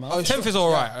fair. 10th is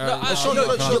all right.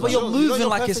 But you're moving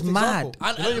like it's mad.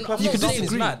 You can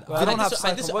disagree. Mad. I don't have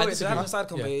side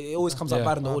comment. It always comes out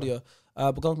bad in the audio.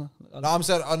 But go on. No, I'm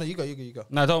saying, oh, no, you go.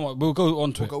 No, don't worry. We'll go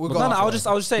on to it. I was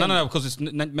just saying. No, because it's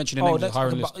mentioning names of the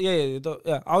hiring list.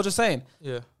 Yeah. I was just saying.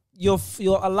 Yeah. You're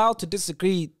allowed to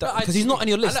disagree because he's not on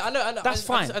your list. I know. That's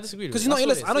fine. I disagree because he's not on your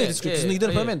list. I know you disagree because you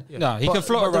didn't put him in. No, he can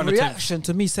float around the reaction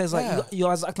to me says like you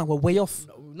guys acting like we're way off.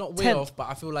 Not way off, but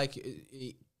I feel like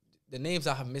the names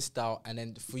that have missed out, and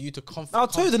then for you to I'll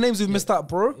tell you the names we've missed out,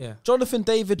 bro. Yeah. Jonathan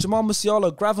David, Jamal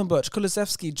Musiala, Gravenberch,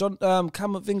 Kulusevski,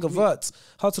 Camavinga, Wirtz,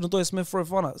 Hudson-Odoi,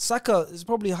 Smith-Rowe, Saka is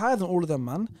probably higher than all of them,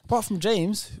 man. Apart from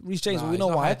Reece James, we know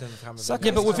why.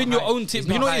 Saka, but within your own team,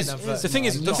 you know what it is? The thing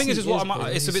is,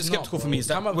 it's a bit skeptical for me is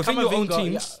that within your own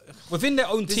team, within their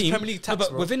own team,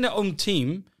 within their own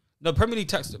team, the Premier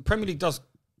League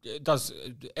does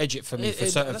edge it for me for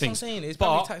certain things. What I'm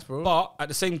saying. But at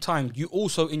the same time, you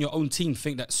also in your own team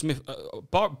think that Smith,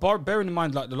 bearing in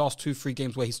mind like the last 2-3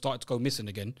 games where he started to go missing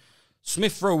again,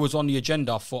 Smith Rowe was on the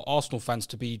agenda for Arsenal fans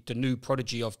to be the new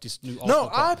prodigy of this new Arsenal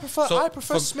club. I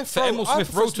prefer Smith Rowe. For Emil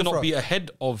Smith Rowe to not be ahead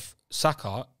of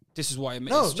Saka, this is what it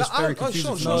makes. It's just very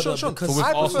confusing. Sean, because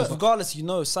I prefer, regardless,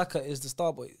 Saka is the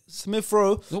star boy. Smith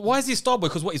Rowe. Why is he a star boy?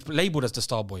 Because he's labelled as the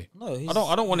star boy. No,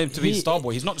 I don't want him to be star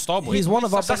boy. He's not the star boy. He's one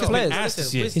of our best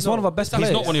players. He's one of our best players.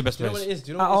 He's not one of your best players.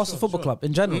 At Arsenal Football Club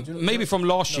in general. Maybe from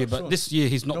last year, but this year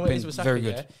he's not been very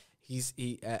good.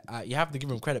 You have to give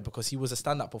him credit because he was a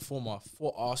stand-up performer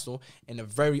for Arsenal in a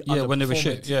very when they were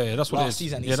shit. Yeah, that's what it is.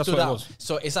 Season. Yeah, that's what it was.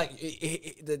 So it's like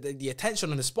the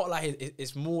attention and the spotlight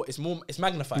is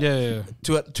magnified. Yeah.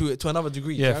 To another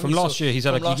degree. Yeah, from last year he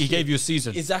gave you a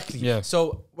season. Exactly. Yeah.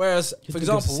 So whereas for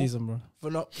example, season,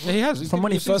 bro. He has. From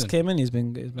when he first came in, he's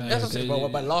been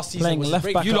but last season was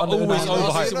left back. You lot always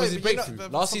overhyped. Was his breakthrough.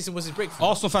 Last season was his breakthrough.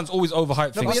 Arsenal fans always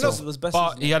overhype things.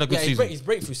 But he had a good season. His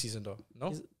breakthrough season though.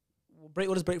 No.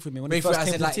 What does breakthrough mean? When breakthrough, he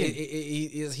first came like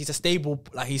he's a stable,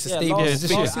 like he's a stable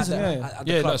figure. Last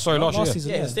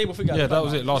season. Yeah, a stable figure. Yeah, that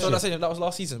was it last year. That was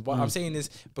last season. What I'm saying is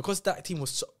because that team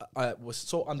was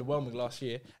so underwhelming last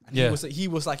year, and he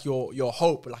was like your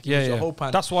hope, like he was your hope.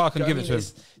 And that's why I can give it to him.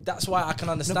 That's why I can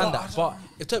understand that. But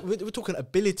we're talking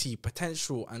ability,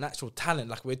 potential, and actual talent.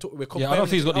 Like we're comparing. I don't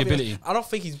think he's got the ability. I don't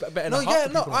think he's better than half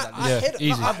the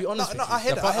people. I'll be honest.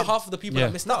 Half of the people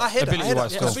that missed out. I hear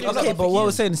that. Okay, but what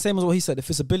we're saying the same as what he said.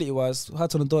 If it's ability-wise,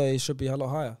 Hudson-Odoi should be a lot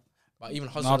higher. But even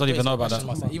I don't even know about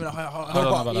that. Even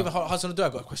Hudson-Odoi,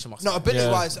 I've got a question mark. No,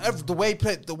 ability-wise, the way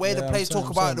the players talk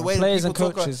about it, the way players people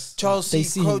and coaches, Chelsea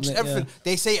coaches, everything.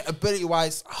 They say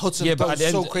ability-wise, Hudson-Odoi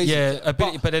is so crazy.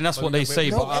 Ability, but then that's what they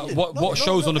say. But what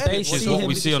shows on the pitch is what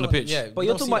we see on the pitch. But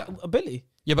you're talking about ability.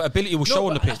 Yeah, but ability will show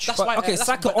on the pitch. Okay,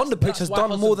 Saka on the pitch has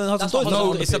done more than Hudson-Odoi.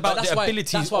 No, it's about the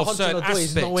abilities of certain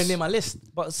aspects. Nowhere near my list.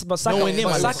 But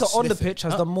Saka on the pitch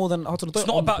has done more than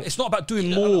Hudson-Odoi. It's not about doing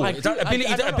more.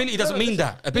 Ability doesn't mean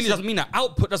that. Ability doesn't mean that.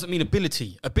 Output doesn't mean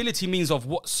ability. Ability means of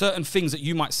what certain things that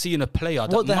you might see in a player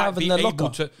that might be able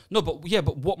to. No, but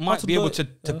what might be able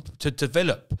to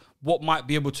develop. What might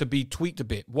be able to be tweaked a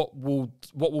bit. What will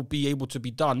be able to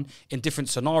be done in different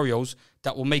scenarios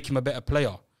that will make him a better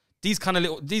player. These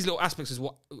little aspects is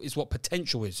what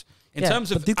potential is. In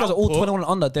terms of but these guys are all 21 and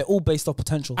under. They're all based off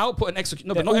potential. Output and execution.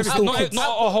 No, but not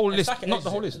a whole list. Not the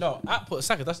whole list. No, output.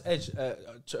 Saka. That's edge.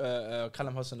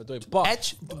 Callum Hudson-Odoi. But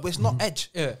edge. It's not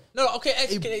edge. Yeah. No. Okay. Edge.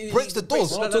 He breaks the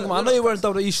doors. I know you're wearing a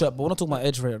WWE shirt, but we're not talking about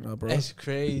edge right now, bro. It's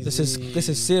crazy. This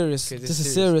is serious. This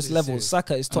is serious levels.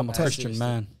 Saka is top 10. Christian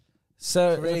man.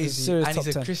 Crazy. And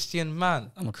he's a Christian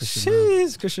man. I'm a Christian man.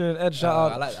 Jeez, Christian Ed,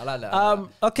 shout out. I like that.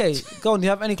 Okay, go on. Do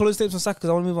you have any closing statements on Saka? Because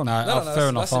I want to move on. No, fair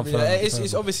enough.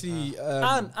 It's obviously...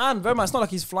 and very much, it's not like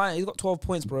he's flying. He's got 12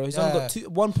 points, bro. He's only got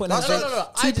 1 point. No.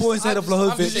 2 points ahead of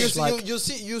Vlahovic. You'll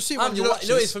see. You know what it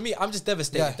is for me? I'm just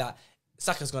devastated that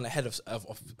Saka's gone ahead of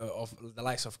the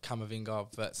likes of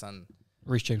Camavinga, Wirtz, and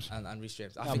Reece James and Reece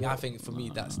James. I think for me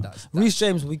that's Reece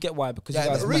James. We get why because you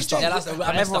guys messed up.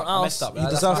 Everyone else, he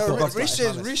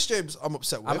deserves Reece James. I'm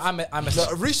upset with.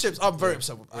 Reece James. I'm very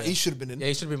upset with. He should have been in. Yeah,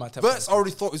 he should be my top. Wirtz already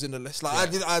thought he was in the list.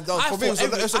 Like for me, it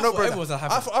was a no-brainer.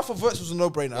 I thought Wirtz was a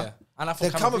no-brainer. And I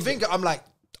thought Camavinga. I'm like,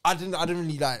 I didn't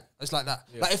really like. It's like that.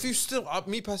 Like if you still,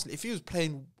 me personally, if he was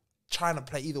trying to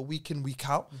play either week in week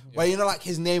out, where like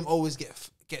his name always gets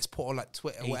put on like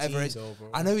Twitter, whatever it is.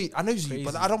 I know he's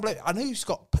but I don't blame. I know he's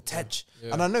got potential,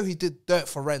 and I know he did dirt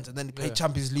for Rennes, and then he played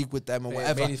Champions League with them or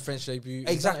whatever. Made his French debut.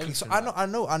 Exactly. So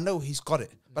I know he's got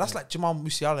it. But that's like Jamal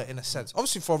Musiala in a sense.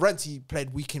 Obviously for Rennes he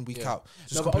played week in week out.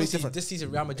 No, but obviously this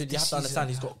season Real Madrid, you have to understand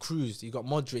he's got Kroos, you got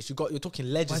Modric, you're talking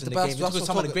legends in the game. You're talking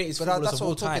some of the greatest footballers of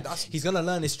all time. He's gonna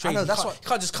learn his trade. He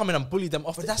can't just come in and bully them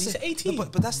off. He's 18.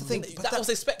 But that's the thing. That was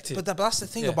expected. But that's the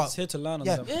thing about. He's here to learn.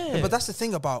 Yeah. But that's the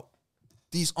thing about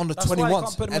these under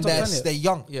 21s and they're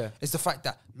young. Yeah, it's the fact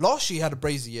that last year he had a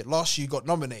brazy year. Last year he got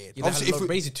nominated. Yeah, obviously, if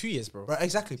brazy 2 years, bro. Right,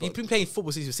 exactly. He's been playing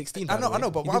football since he was 16. I know,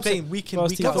 but what I'm saying, week in,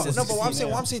 week out. No, but what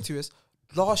I'm saying to you is,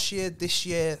 last year, this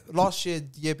year, last year,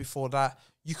 the year before that,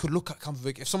 you could look at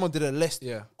Kampervik. If someone did a list,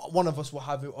 one of us will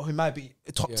have it, or he might be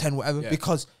top 10, whatever,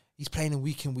 because he's playing in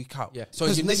week out. Yeah. So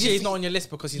this year he's not on your list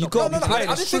because he's not.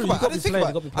 I didn't think about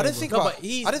it. I didn't think about it.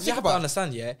 You have to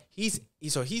understand, he's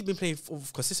been playing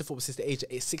consistent football since the age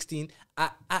of 16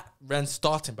 at Rennes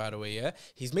starting, by the way,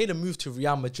 He's made a move to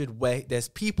Real Madrid where there's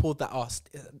people that are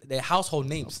they're household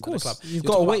names. Of course. In the club. You've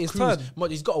got to wait his turn.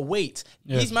 He's got to wait.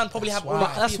 Yeah. These man probably have.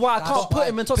 That's why I can't put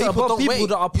him in top of people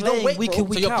that are playing week in,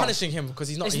 week out. So you're punishing him because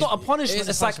he's not. It's not a punishment.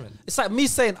 It's like me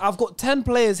saying I've got 10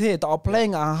 players here that are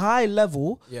playing at a high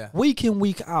level week in,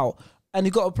 week out. And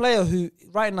you got a player who,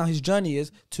 right now, his journey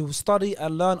is to study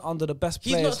and learn under the best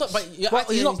players.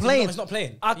 He's not playing. He's not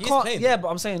playing. I can't. Yeah, but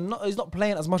I'm saying he's not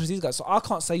playing as much as these guys. So I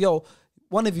can't say, yo,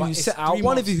 one of you who's set out,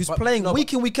 one of you who's playing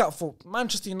week in, week out for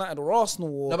Manchester United or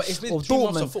Arsenal or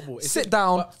Dortmund, sit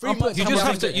down.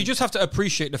 You just have to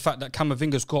appreciate the fact that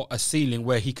Camavinga's got a ceiling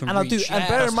where he can reach. And I do. And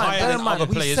bear in mind,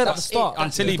 we said at the start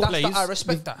until he plays. I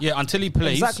respect that. Yeah, until he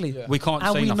plays. Exactly. We can't.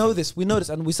 And we know this. We know this.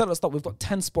 And we said at the start, we've got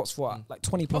 10 spots for like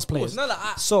 20 plus players.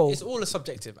 So it's all a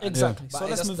subjective. Exactly. So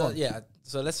let's move on. Yeah.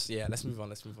 So let's move on.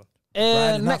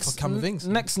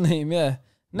 Next name.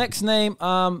 Next name,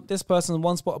 this person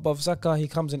 1 spot above Saka. He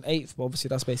comes in 8th, but obviously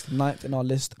that's basically 9th in our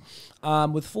list.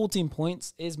 With 14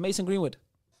 points is Mason Greenwood.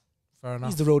 Fair enough.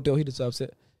 He's the real deal. He deserves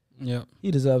it. Yeah,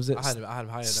 he deserves it. I had him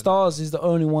higher. Stars is the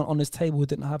only one on this table who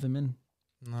didn't have him in.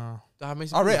 No,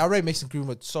 I rate Mason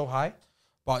Greenwood so high,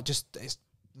 but just it's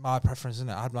my preference, isn't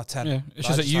it? I had my 10. Yeah, it's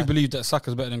just that you believe that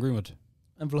Saka's better than Greenwood.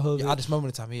 And Vlahovic. Yeah, at this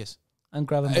moment in time, he is. And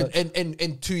Gravenberch.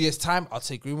 In 2 years' time, I'll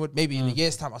say Greenwood. Maybe in a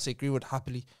year's time, I'll say Greenwood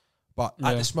happily. But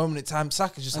at this moment in time,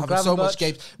 Saka's just having so much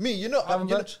games.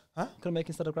 Gravenberch? Huh? Can I make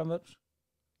instead of Gravenberch?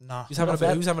 Nah. Who's having a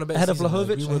better ahead of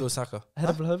Vlahovic? Greenwood or Saka? Ahead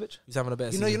of Vlahovic? Who's having a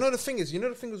better season? You know the thing is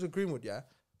with Greenwood,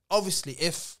 obviously,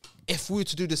 if we were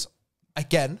to do this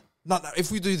again, if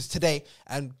we do this today,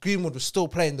 and Greenwood was still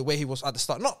playing the way he was at the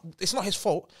start, it's not his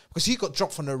fault because he got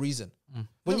dropped for no reason.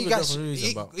 When you guys,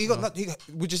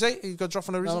 would you say he got dropped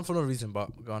for no reason? Not for no reason,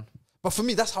 but go on. But for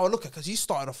me, that's how I look at it because he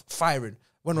started off firing.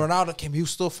 When Ronaldo came, he was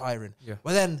still firing. Yeah.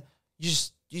 But then you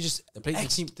just the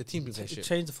team play shit.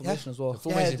 Change the formation as well.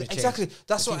 Exactly.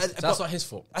 That's not his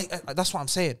fault. That's what I'm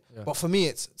saying. Yeah. But for me,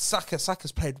 it's Saka.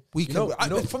 Saka's played week.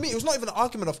 For me, it was not even an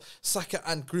argument of Saka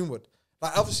and Greenwood.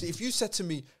 Like obviously, if you said to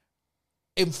me,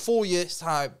 in 4 years'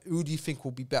 time, who do you think will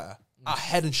be better? I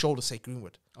head and shoulders say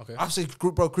Greenwood. Okay. I'd say,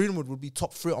 bro, Greenwood would be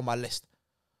top 3 on my list.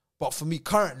 But for me,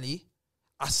 currently,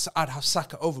 I'd have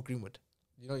Saka over Greenwood.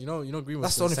 You know,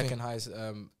 Greenwood's the second highest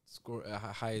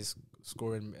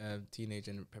scoring teenager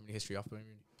in Premier League history after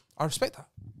Henry. I respect that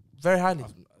very highly.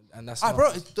 And that's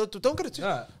bro. Don't get it too.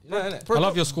 I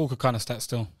love your scorecard kind of stat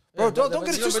still. Bro, don't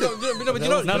get it twisted. That's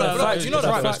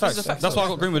why I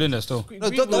got Greenwood in there still. It's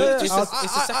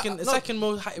the second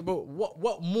most.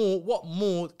 What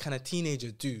more can a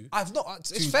teenager do? I've not.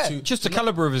 It's fair. Just the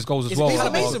caliber of his goals as well. He's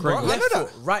amazing, bro. I know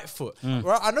that. Right foot.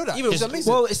 I know that. He's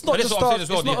amazing. Well, it's not just Stars.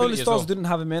 It's not only Stars who didn't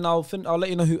have him in. I'll let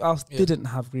you know who else didn't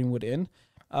have Greenwood in.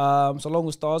 So along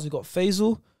with Stars, we got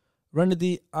Faisal,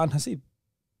 Renedy, and Hasib.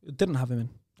 Didn't have him in.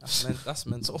 That's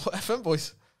mental. FM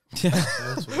boys. Yeah,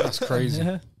 that's crazy.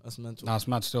 Yeah. That's mental. That's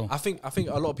mad still. I think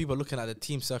a lot of people are looking at the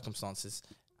team circumstances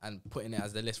and putting it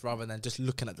as the list rather than just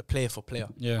looking at the player for player.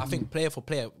 Yeah. I think player for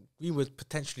player, we would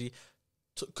potentially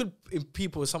some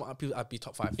people I'd be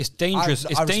top 5. It's dangerous.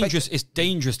 It's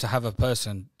dangerous to have a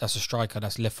person that's a striker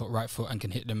that's left foot, right foot, and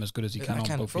can hit them as good as he can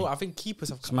on both feet. I think keepers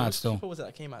have. It's mad still. People was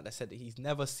that came out that said that he's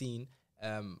never seen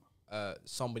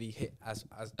somebody hit as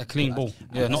a clean ball.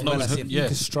 Yeah, not knowing who. Yeah, you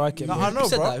can strike it. No, I know,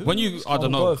 bro. When you, I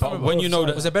don't know. When you know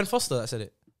that, was it Ben Foster that said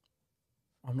it?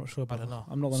 I'm not sure. I don't know.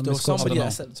 I'm not going to miss somebody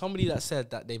that said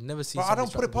that they've never seen. I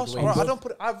don't put it past. I don't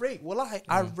put it. I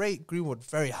rate Greenwood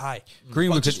very high.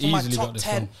 Greenwood could easily top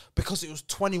 10 because it was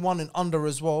 21 and under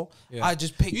as well. Yeah. I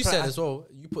just picked. You said as well.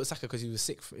 You put Saka because he was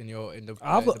 6th in the. No.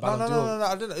 I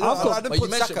didn't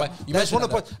put Saka. There's one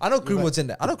point. I know Greenwood's in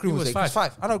there. I know Greenwood's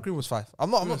 5. I know Greenwood's 5. I'm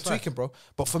not tweaking, bro.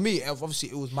 But for me, obviously,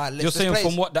 it was my list. You're saying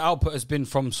from what the output has been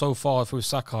from so far through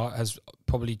Saka has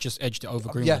probably just edged it over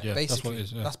Greenwood. Yeah, basically. That's what it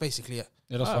is. That's basically it.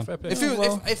 Yeah, that's fine.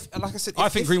 If like I said, I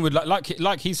think Greenwood,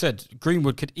 like he said,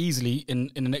 Greenwood could easily in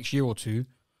the next year or two.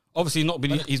 Obviously,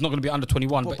 he's not going to be under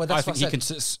 21, but I think he can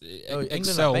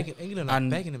excel. England are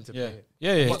begging him to play.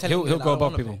 Yeah. He'll go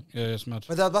above people. Yeah, it's mad.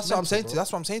 But that's what I'm saying to you.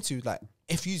 That's what I'm saying to you. Like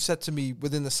if you said to me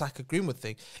within the Saka Greenwood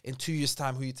thing, in 2 years'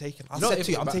 time, who you taking? I said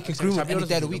to you, I'm taking Greenwood any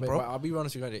day of the week, bro. I'll be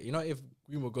honest with you, you know, if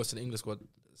Greenwood goes to the English squad,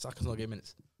 Saka's not getting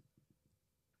minutes.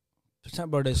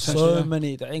 Bro, there's so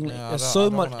many. There's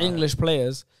so much English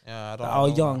players that are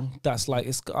young. That's like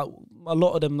it's a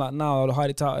lot of them like now are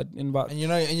highly touted in about. And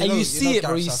you see it,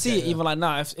 bro. You see it even like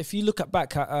now. If you look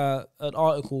back at an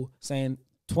article saying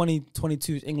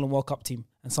 2022 England World Cup team,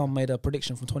 and someone made a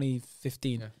prediction from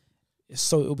 2015.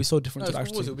 It'll be so different to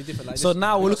actually. It'll be different. Like so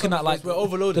now we're looking at like we're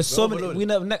overloaded. There's so many. We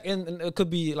never. And it could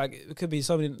be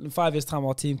so many. In 5 years' time,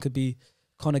 our team could be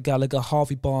Conor Gallagher,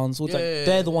 Harvey Barnes.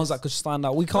 They're the ones that could stand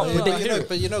out. We can't predict.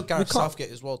 But you know Gareth Southgate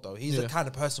as well, though. He's the kind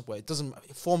of person where it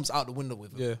forms out the window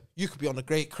with him. Yeah. You could be on the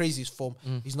craziest form.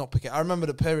 He's not picking. I remember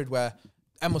the period where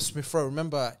Emma Smith-Rowe,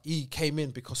 remember, he came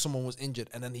in because someone was injured,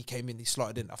 and then he came in, he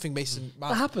slotted in. I think Mason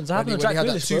Mount. That happens. That happened with Jack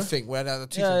Grealish, Where they had that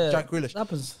two thing, Jack Grealish. That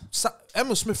happens.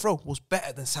 Emma Smith-Rowe was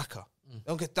better than Saka.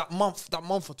 Don't get that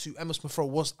month or two. Emma Smith-Rowe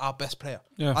was our best player.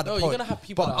 Yeah. You're gonna have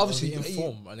people, but obviously in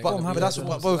form. But that's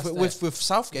with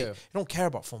Southgate. You don't care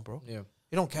about form, bro. Yeah,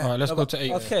 you don't care. All right, let's go to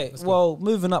 8. Okay, well,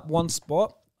 moving up one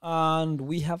spot, and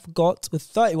we have got with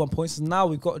 31 points. Now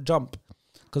we've got a jump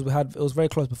because it was very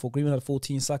close before. Greenwood had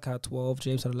 14, Saka had 12,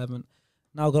 James had 11.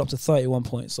 Now got up to 31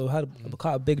 points, so we had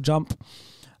quite a big jump,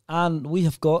 and we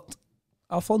have got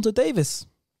Alphonso Davies.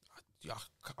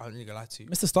 I'm not gonna lie to you.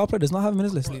 Mr. Star Player does not have him in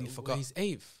his list. Completely forgot. He's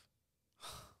 8th.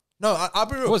 No, I'll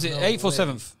be real. What was it 8th or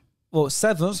 7th? Well,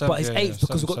 7th, but it's 8th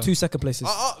because we've got 2 second places.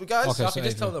 Guys, okay,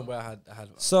 just tell them where I had.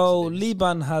 So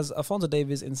Liban has Alphonso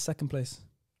Davies in 2nd place.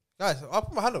 Guys, I'll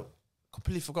put my hand up.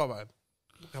 Completely forgot about him.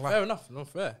 Fair enough, not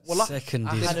fair. Well, second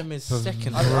I had him in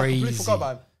 2nd. I completely forgot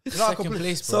about him. Second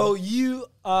place, bro. So you,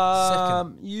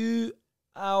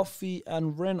 Alfie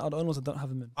and Ren are the only ones that don't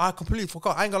have him in. I completely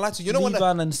forgot. I ain't gonna lie to you. You know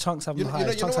Liban and Chunks have him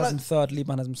highest. Chunks has him 3rd.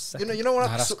 Liban has him 2nd. You know what?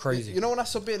 That's crazy. You know when I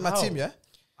submitted my team, yeah?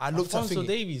 I looked at Alphonso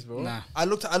Davies, bro. Nah. I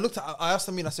asked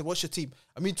Amin. I said, "What's your team?"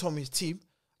 Amin told me his team.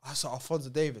 I said Alphonso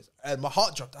Davies, and my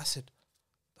heart dropped. I said,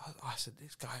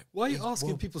 "This guy." Why are you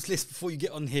asking people's list before you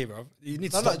get on here, bro? You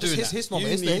need to stop doing that. His number.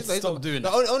 You need to stop doing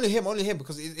that. Only him,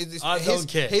 because I don't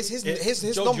care.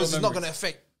 His numbers is not going to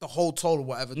affect the whole total or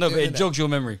whatever. No, but it jogs your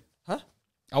memory. Huh?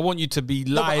 I want you to be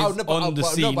live on the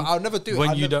scene. No, but I'll never do it.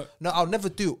 When you don't. No, I'll never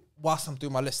do it whilst I'm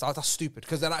doing my list. That's stupid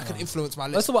because then I can influence my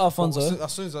list. Let's talk about Alphonso.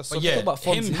 As soon as I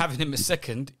him having him at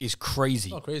 2nd is crazy.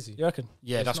 Not crazy. You reckon?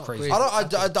 Yeah, that's crazy. I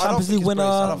don't Champions League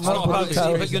winner.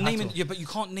 But you're naming. Yeah, but you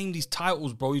can't name these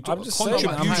titles, bro. You talk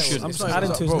contribution. I'm just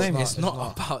adding to his name. It's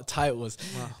not about titles.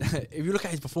 If you look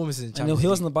at his performances in Champions League, he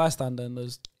wasn't a bystander in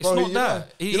those. It's not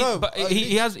that. But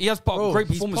he has great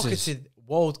performances.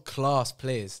 World-class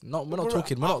players. We're not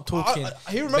talking.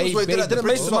 He remembers where he did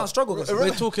Mason Mount struggle.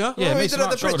 We're talking, huh? Yeah, Mason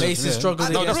Mount struggled. Mason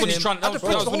struggled. No, that's when he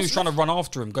was trying to run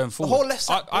after him going forward.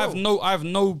 I have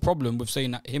no problem with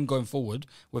saying that him going forward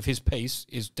with his pace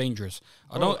is dangerous.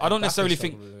 I don't necessarily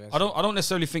think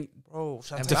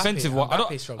defensive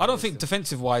wise. I don't think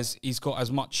defensive wise he's got as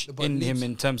much in him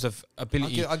in terms of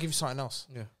ability. I'll give you something else.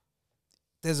 Yeah.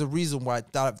 There's a reason why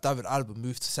David Alaba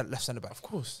moved to left centre back. Of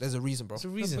course, there's a reason, bro. There's a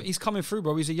reason. But he's coming through,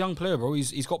 bro. He's a young player, bro.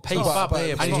 He's got pace.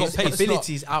 And he's got pace.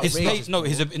 Ability is outrageous.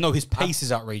 His pace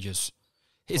is outrageous.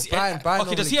 Does he have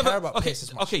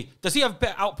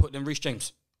better output than Reece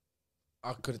James?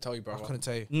 I couldn't tell you, bro. I couldn't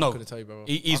tell you. No, I couldn't tell you, bro.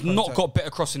 He's not got better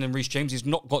crossing than Reece James. He's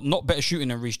not got better shooting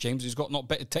than Reece James. He's got not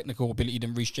better technical ability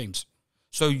than Reece James.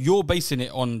 So you're basing it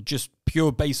on just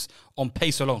pure base on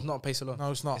pace alone. It's not pace alone.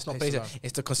 No, it's not. It's not pace alone.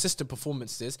 It's the consistent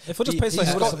performances. If we're just pace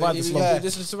alone, he would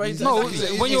have survived this long. No,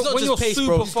 when you're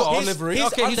super fast,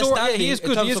 he is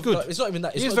good. He is good. It's not even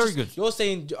that. He's very good. You're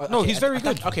saying no, he's very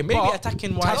good. Okay, maybe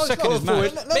attacking wise, second is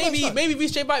mad. Maybe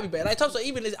Reece James might be better. Like, in terms of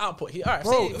even his output,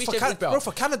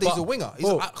 for Canada, he's a winger.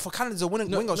 For Canada, he's a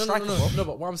winger striker. No,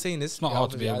 but what I'm saying is, it's not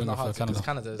hard to be a winger for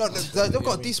Canada. No, they've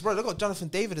got decent, bro. They've got Jonathan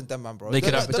David and them, man, bro. They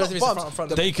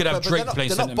could have Drake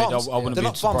playing centre mid. I wouldn't be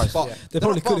surprised. They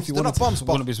probably could if you wanted to.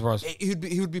 Wouldn't be surprised.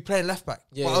 He would be playing left back.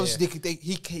 But obviously,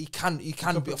 he can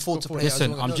afford to play.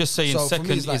 Listen, I'm just saying, second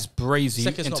is brazy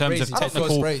in terms of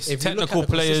technical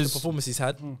players. The performance he's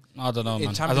had. I don't know, man.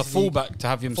 As a fullback, to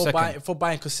have him second for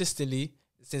buying consistently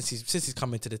since he's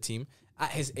come into the team at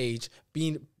his age,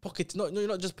 being pocket. No, you're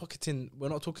not just pocketing. We're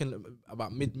not talking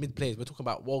about mid players. We're talking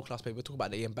about world class players. We're talking about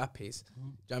the Mbappes. Do you know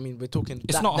what I mean? We're talking.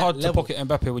 It's not hard to pocket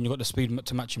Mbappe when you got the speed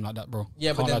to match him like that, bro.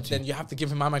 Yeah, but then you have to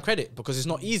give him my credit because it's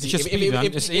not easy. It's just speed, man.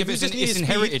 It's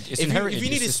inherited. It's inherited. If you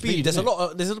needed speed,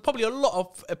 there's probably a lot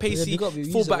of pacey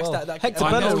fullbacks that. Hector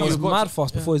Bellerin was mad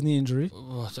fast before his knee injury.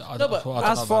 As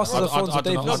fast as Alphonso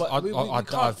Davies.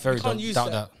 I very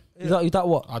doubt that. You doubt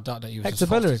what? I doubt that he was Hector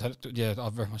Bellerin. Yeah, I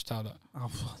very much doubt that.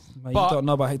 Man, you don't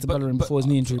know about Hector Bellerin before his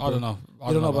knee injury. I don't know.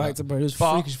 You don't know about Hector Bellerin. He was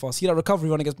freakish fast. See that recovery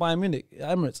run against Bayern Munich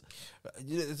at Emirates.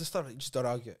 It's the stuff you just don't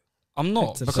argue. I'm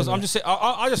not, because I'm just saying.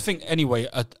 I just think anyway,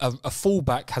 a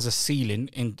fullback has a ceiling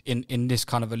in this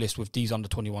kind of a list with these under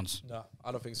 21s. No,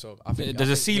 I don't think so. There's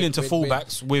a ceiling to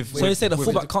fullbacks with. So you say the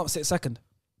fullback can't sit second?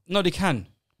 No, they can.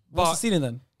 What's the ceiling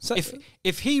then?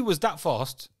 If he was that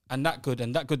fast and that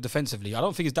good defensively, I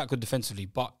don't think he's that good defensively.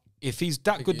 But if he's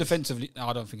that good defensively, no,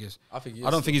 I don't think he is. I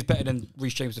don't think he's better than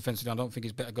Reece James defensively. I don't think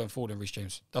he's better going forward than Reece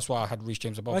James. That's why I had Reece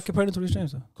James above. Why compare him to Reece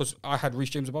James though? Because I had Reece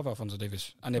James above Alphonso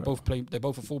Davies, and they're both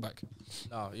a fullback.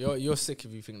 No, you're sick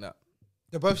if you think that.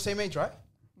 They're both same age, right?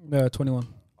 Yeah, 21.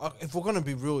 If we're gonna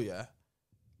be real, yeah,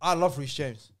 I love Reece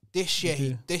James. This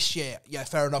year, yeah,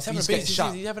 fair enough. He's getting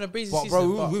shot. He's having a crazy season.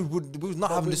 Bro, we was not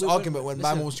having this argument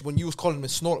when you was calling him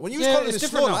Snorlax. When you was calling him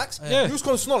Snorlax, you was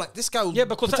calling Snorlax. This guy was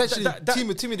potentially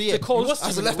team of the year.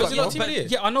 Was he not team of the year?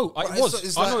 Yeah, I know. It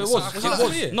was. I know it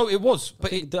was. No, it was.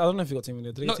 But I don't know if he got team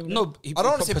of the year. No, I don't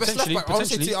want to say best left back.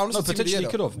 Potentially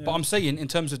could have. But I'm saying in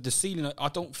terms of the ceiling, I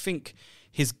don't think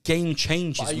his game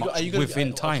changes much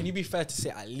within time. Can you be fair to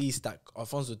say at least that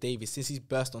Alphonso Davies, since he's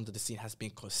burst onto the scene, has been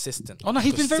consistent? Oh no,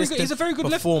 he's been very good. He's a very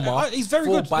good performer. He's very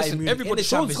good. Listen,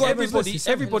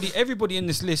 everybody in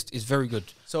this list is very good.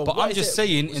 But I'm just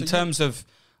saying, in terms of,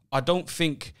 I don't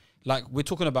think, like, we're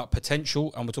talking about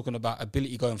potential and we're talking about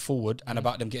ability going forward and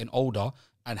about them getting older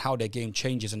and how their game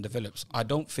changes and develops. I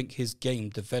don't think his game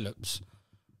develops.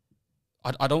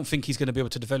 I don't think he's going to be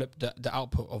able to develop the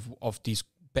output of these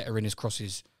better in his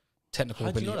crosses, technical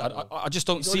ability. I just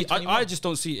don't see. I just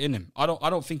don't see it in him. I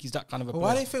don't think he's that kind of a player.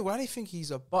 Why do you think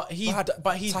he's a? But he's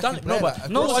done it. Bro,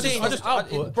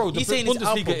 the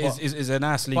Bundesliga is an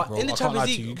ass league, bro. In the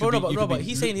Champions League, but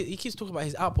he's saying he keeps talking about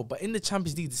his output. But in the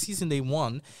Champions League, the season they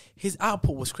won, his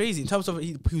output was crazy in terms of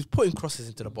he was putting crosses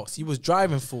into the box. He was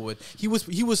driving forward. He was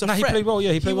a threat. He played well.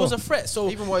 Yeah, he played well. He was a threat. So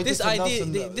this idea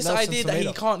that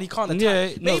he can't attack.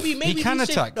 Yeah, maybe he can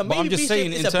attack. But I'm just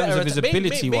saying in terms of his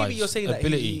ability wise. Maybe you're saying that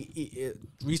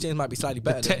Reece James might be slightly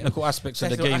better. The technical aspects of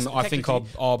the game, I think, are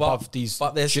above these.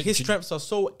 But his strengths are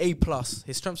so A+.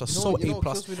 His strengths are so A+.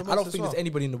 I don't think there's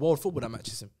anybody in the world football that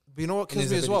matches him. But you know what kills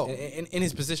me as well? In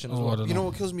his position as well. You know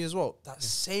what kills me as well? That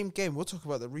same game, we'll talk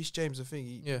about the Reece James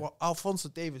thing. What Alphonso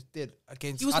Davies did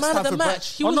against. He was man of the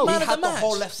match. He was man of the match. The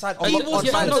whole left side.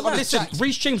 Listen,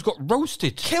 Reece James got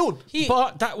roasted, killed.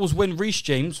 But that was when Reece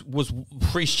James was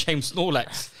Reece James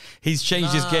Snorlax. He's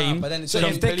changed his game. But then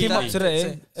if they came up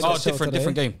today,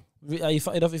 different game. Do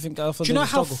you know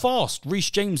how fast Reece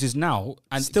James is now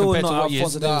and still compared not to what he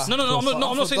is? No,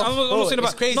 I'm not saying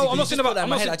about. Crazy. No, I'm not saying about.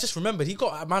 I just remembered he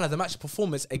got a man of the match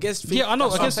performance against. Yeah, I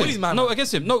know against him. No,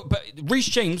 against him. No, but Reece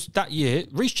James that year,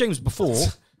 Reece James before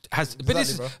has. But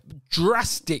this is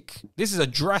drastic. This is a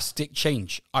drastic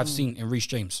change I've seen in Reece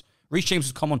James. Reece James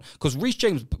has come on because Reece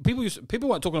James. People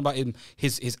weren't talking about him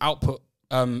his output.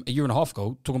 A year and a half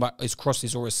ago, talking about his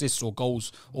crosses or assists or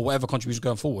goals or whatever contribution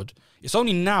going forward. It's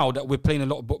only now that we're playing a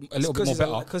little bit more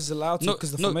better because he's allowed to.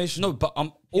 Because the formation. No, but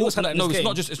it's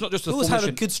not just the formation. He always had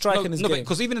a good strike in his game.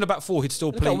 Because even in the back four, he'd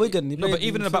still play. But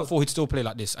even in the back four, he'd still play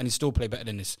like this, and he'd still play better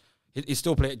than this. He'd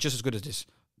still play just as good as this.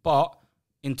 But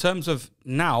in terms of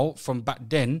now, from back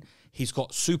then, he's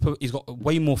got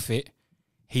way more fit.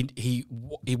 He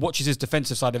watches his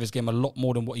defensive side of his game a lot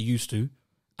more than what he used to.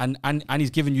 And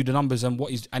he's giving you the numbers and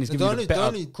he's giving you the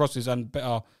better crosses and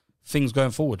better things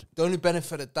going forward. The only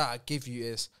benefit that I give you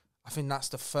is I think that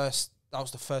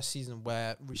was the first season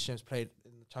where Reece James played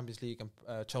in the Champions League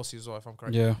and Chelsea as well, if I'm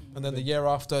correct. Yeah. And then the year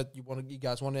after, you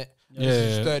guys won it.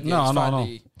 Yeah. Third year, no.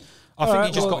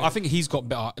 I think he's got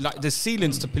better. Like the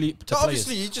ceilings to players.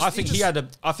 I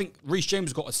think Reece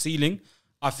James got a ceiling.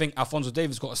 I think Alphonso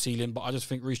Davies got a ceiling, but I just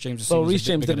think Reece James. So Reece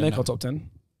James didn't make our top 10,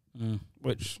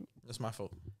 which that's my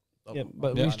fault. Yeah,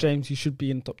 but Reece James, you should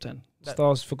be in top 10.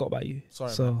 Stars forgot about you.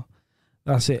 Sorry, so man.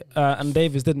 That's it. And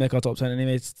Davies did make our top 10, and he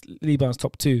made Liban's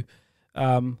top 2.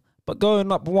 But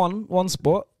going up one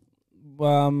spot,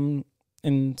 in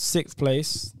 6th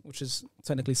place, which is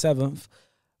technically 7th,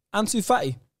 Ansu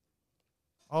Fati.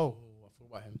 Oh, I forgot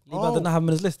about him. Liban didn't have him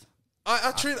in his list.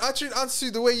 I treat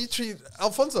Ansu the way you treat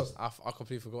Alphonso. I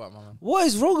completely forgot about my man. What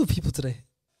is wrong with people today?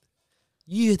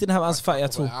 You didn't have Ansu Fati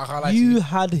at all. I can't lie to You you.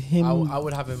 had him I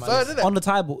would have him third, innit? on the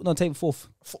table. No, take fourth.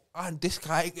 And this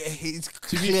guy, he's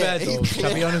To be fair though, shall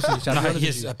I be honest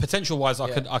with you? Potential wise, I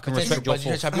can respect your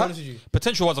fourth. Shall I be honest with you?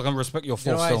 Potential wise, I can respect your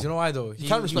You know fourth. why? Still. You know why though? You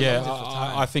can't respect Yeah,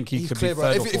 I think he could be clear, bro.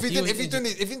 third or If fourth. he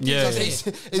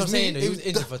didn't, I'm saying he was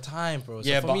injured for time, bro. So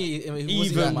Yeah, for but me, it even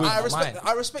wasn't with-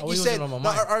 I respect you saying. on my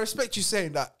mind. I respect you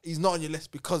saying that he's not on your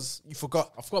list because you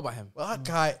forgot. I forgot about him. Well, that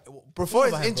guy before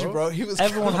his about him, injury, bro. bro, he was.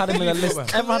 Everyone had him in the list.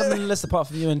 Completely Everyone had him in the list apart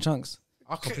from you and Chunks.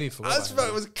 I completely forgot That's about right.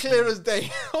 him. It was clear as day.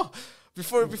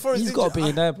 Before his He's got to injury, be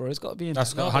in there, bro. He's got to be in there.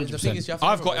 That's No, but the thing is, 100%. you have to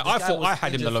I remember, this guy thought was I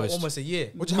had him the injured for lowest. almost a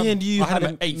year. Me and you I had him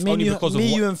had at eighth, me only and because of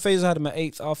you what- and Faisal had him at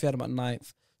 8th. Alfie had him at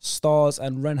 9th. Stars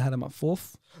and Ren had him at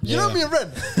 4th. You know me and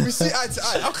Ren, we see eye to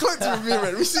eye. I'm close to me and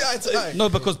Ren. We see eye to eye. No,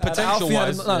 because potential Alfie had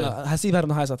wise, him, no, Hasib had him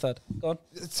the highest at 3rd. Go on.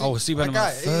 Oh, Hasib had him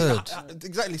at third.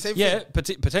 Exactly, same yeah,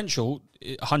 thing. potential,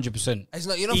 100%. It's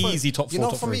not, Easy top 4, You know,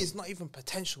 top for 3. me, it's not even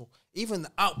potential. Even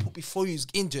the output before he was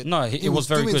injured. No, it was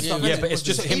very doing good. stuff, Yeah, innit? but it's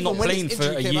just So him even not when his playing for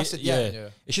injury a came, year. I said, Yeah,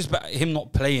 it's just about him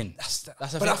not playing.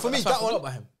 But for me, that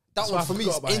one, for me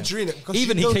is injury.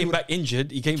 Even he came back injured.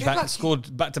 He came back,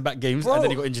 scored back-to-back games, and then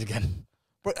he got injured again.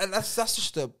 But and that's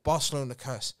just the Barcelona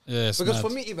curse. Yeah, it's because mad. for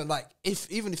me, even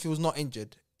if he was not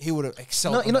injured, he would have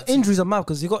excelled. No, you know, injuries are mad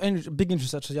because he got big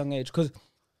injuries at such a young age. Because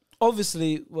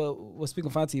obviously, well, we're speaking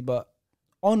fancy, but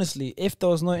honestly, if there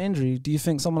was no injury, do you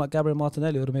think someone like Gabriel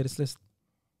Martinelli would have made this list?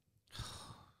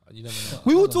 You never know.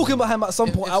 We were talking about him at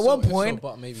some point. At one point,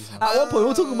 but maybe it's not. at one point, we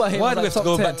were talking about him. Why do we like have to top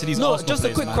go 10. back to these No, Arsenal just a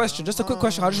players, quick man? question. Just a quick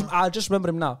question. I just remembered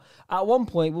him now. At one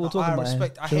point, we were talking about him. Do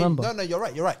you remember? No, you're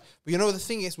right. But you know the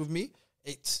thing is with me,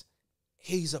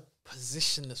 he's a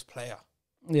positionless player.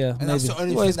 Yeah, And maybe. that's the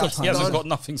only Well, thing he's got that's- He time. hasn't got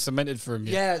nothing cemented for him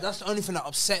yet. Yeah, that's the only thing that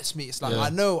upsets me. It's like Yeah. I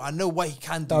know what he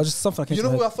can do. That was just something I came You to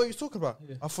know my who I head. thought he was talking about?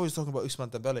 I thought he was talking about Ousmane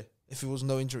Dembele if he was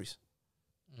no injuries.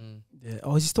 Yeah.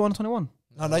 Oh, is he still on 21?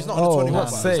 No, he's not Oh, on the I 21.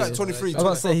 was He's about to like say. 23. I was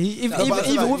about to say, even but it's even like, with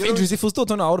you know- injuries, if he was still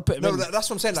 21, I would have put him No, in. that's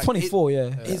what I'm saying. It's Like 24, yeah.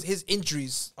 his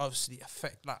injuries obviously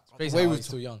affect that. Crazy The way how we he's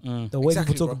still young. The way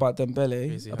Exactly, people talk bro. about Dembele,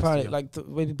 Crazy how apparently, still like the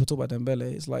way people talk about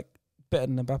Dembele is like better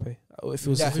than Mbappe. If he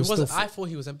was, Yeah, if He he was wasn't. still I thought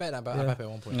he was better than Yeah. Mbappe at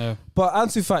one point. Yeah. But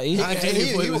Ansu Fati, I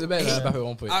actually thought he was better than Mbappe at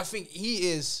one point. I think he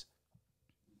is.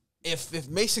 If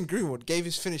Mason Greenwood gave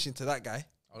his finishing to that guy,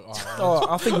 oh,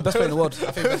 I think the best player in the world.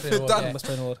 I think that's the Done. yeah. Best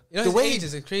player in the world. You know, The his way-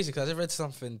 agents is crazy because I read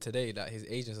something today that his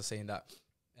agents are saying that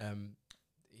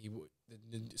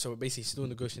so basically he's still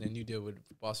negotiating a new deal with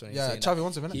Barcelona. He's saying that Xavi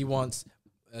wants him, innit? he wants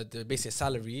the basic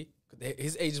salary.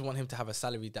 His agents want him to have a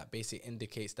salary that basically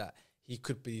indicates that he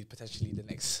could be potentially the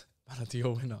next Ballon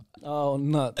d'Or winner. Oh,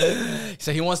 no.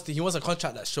 So he wants a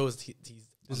contract that shows he's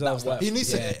Deserves that worth. He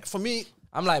needs Yeah. to. For me,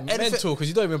 I'm like Anything- mental because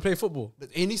you don't even play football.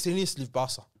 he needs to leave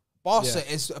Barca. Barca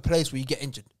Yeah. is a place where you get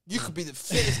injured. You could be the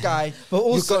fittest guy. But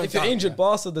also, going if you're down. injured,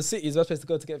 Barca, the city is the best place to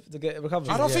go to get recovery.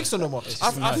 I don't Yeah. think so no more.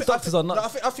 Doctors are not.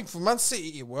 I think for Man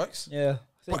City it works. Yeah.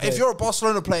 But if you're a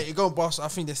Barcelona player, you go in Barca. I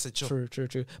think that's a chill. True.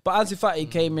 But Ansu Fati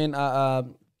came in at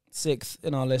 6th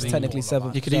in our list, technically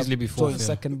 7th. He could easily be fourth, joint yeah.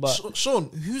 second, but Sean,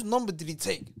 whose number did he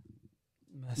take,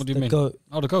 What do you the mean? GOAT.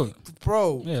 Oh, the goat.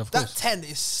 bro? Yeah, of that course. 10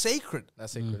 is sacred.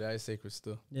 That's sacred. That is sacred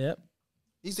still. Yeah.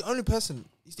 He's the only person.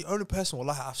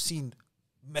 Wallahi, I've seen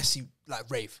Messi like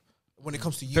rave when it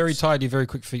comes to youths. Very tidy, very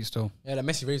quick feet still. Yeah, like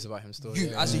Messi raves about him still. You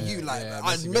yeah, as a yeah, you like yeah,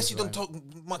 Messi raves don't about talk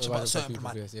him. much About about certain people,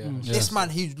 man. yes, yeah. Mm. This man,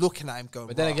 he's looking at him going.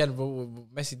 But then "Wow." again,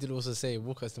 Messi did also say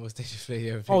Walker's the most dangerous player he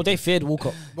ever Oh, played. they feared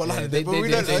Walcott. But Yeah, like, they- but we they-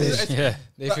 don't. they- it's- Yeah.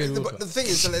 They like, feared but Walker. the thing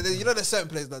is, like, you know, there's certain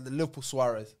players like the Liverpool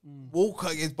Suarez, Walker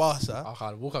against Barca. Oh,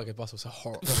 God, Walker against Barca was so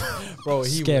horrible. Bro,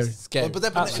 he Scary. was scary. But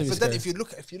then, Absolutely scary. if you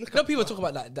look, you know, people talk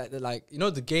about that, like, you know,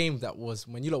 the game that was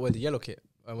when you lot wear the yellow kit.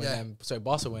 When Yeah.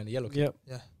 Barca wearing the yellow kit. Yep.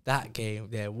 Yeah. That game,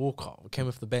 Walker came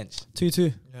off the bench.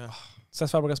 2-2. Yeah.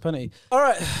 Cesc Fabregas penalty. All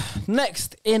right,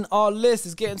 next in our list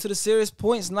is getting to the serious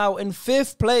points now. In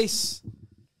 5th place,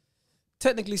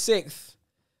 technically 6th,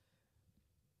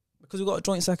 because we got a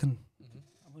joint second.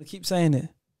 I'm going to keep saying it.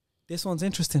 This one's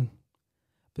interesting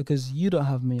because you don't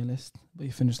have me on your list, but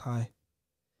you finished high.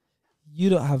 You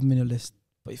don't have me on your list,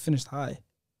 but you finished high.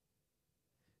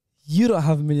 You don't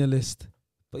have me on your list,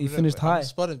 but you finished high.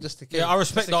 Spot him just in case. Yeah, I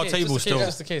respect Just our in case, table just in still. case,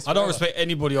 just in case, I don't whatever. respect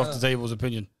anybody off the table's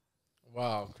opinion.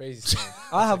 Wow, crazy stuff.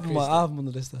 I have him on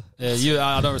the list though. Yeah,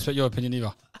 I don't respect your opinion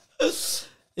either.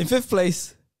 In 5th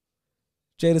place,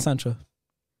 Jadon Sancho.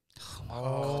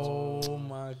 Oh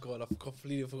my God, I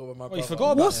completely forgot about my brother. you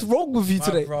forgot about What's wrong with you my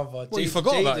today? brother. you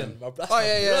forgot about him? Oh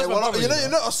yeah. Well, you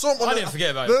know, I saw him. I didn't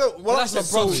forget about it. No, well, That's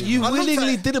that's my my brother. brother. You I looked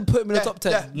willingly at it. didn't put him in the Yeah, top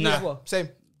 10. yeah, Nah. Never.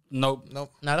 Nope.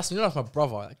 Nope. Nah, that's my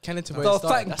brother. Kennington. So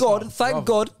thank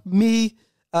God,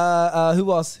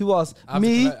 Who else?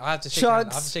 Me, I have to shake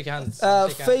your hands.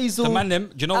 Faisal, the man them.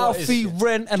 Do you know what Alfie,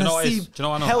 Ren, and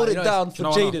Hasib held it down for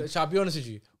Jaden. Shall I be honest with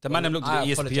you? The man them looked at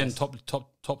the ESPN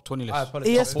top 20 list.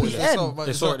 ESPN.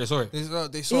 They saw it.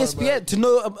 ESPN to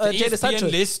know Jaden Sancho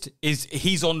list is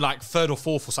he's on like 3rd or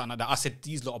 4th or something like that. I said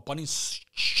these lot are bunning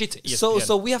shit at ESPN.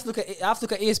 So we have to look at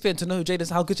ESPN to know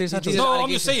how good Jaden Sancho is. No, I'm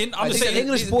just saying. An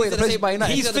English boy that plays by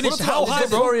United. He's finished how high,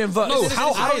 bro? No,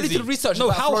 how high is he? No,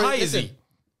 how high is he?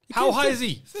 How high is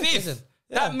he? 5th.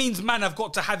 That means man, I've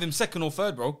got to have him 2nd or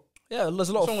 3rd, bro. Yeah, there's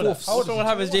a lot of 4ths. How someone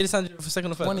have his Jaden Sancho for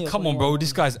 2nd or 3rd? Come on, bro.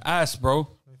 This guy's ass, bro.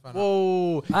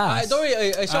 Whoa. Loudest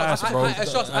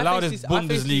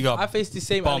Bundesliga. I faced the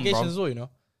same allegations as well, you know.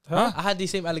 Huh? I had the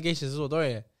same allegations as well, don't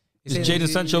you? Is Jaden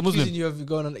Sancho Muslim? You of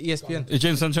going on ESPN. Is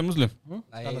Jaden Sancho Muslim?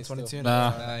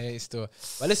 Nah, he ain't still.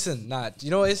 But listen, do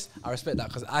you know what it is? I respect that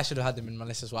because I should have had them in my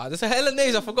list as well. There's a hell of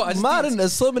names I forgot. Madden,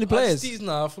 there's so many players.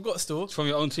 I forgot still. It's from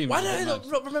your own team. Why don't I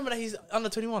not remember that he's under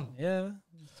 21? Yeah.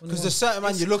 Because there's certain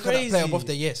man you look at that player above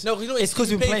their years. No, you know it's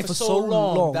because we've been playing for so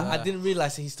long that I didn't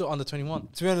realize that he's still under 21.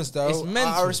 To be honest, though, it's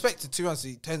mental. I respect it. To be honest,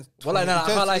 he 10. Well, I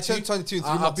can't lie to you. 22,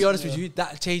 I'll be honest with you.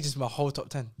 That changes my whole top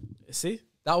 10. See,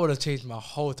 that would have changed my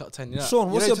whole top 10. You know?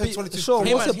 Sean, what's your beef? Sean,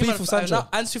 what's your beef with Sancho?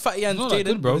 Ansu Fati and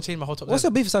Jaden would have changed my whole top 10. What's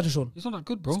your beef with Sancho, Sean? He's not that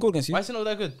good, bro. Scored against you. Why is he not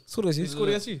that good? Scored against you. Scored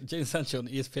against you. Jaden Sancho on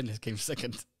ESPN list came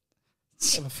 2nd.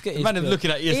 Forget the man is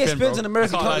looking at ESPN, ESPN's an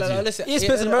American company.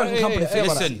 ESPN's an American company.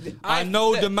 Listen, I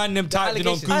know the man them typed in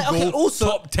on Google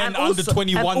top 10 under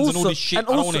 21s and all this shit. I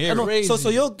don't want to hear it. So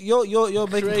you're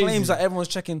making claims that everyone's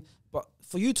checking, but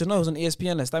for you to know who's on the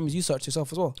ESPN list, that means you search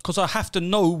yourself as well. Because I have to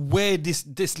know where this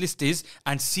list is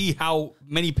and see how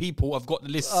many people have got the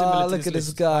list similar to look at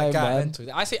this guy, man.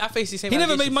 I face the same. He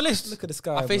never made my list. Look at this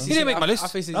guy. He didn't make my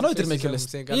list. I know he didn't make your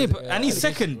list. Yeah, and he's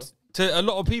 2nd to a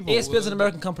lot of people. ESPN's an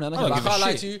American company. I can't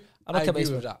lie to you. I don't care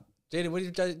with that. Jaden, what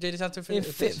did Jaden Sancho finish?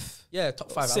 5th. Yeah,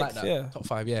 top 5. I like that. Yeah. Top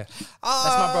 5. Yeah.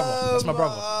 That's my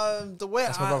brother. The way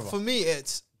for me,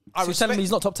 it's. So you're telling me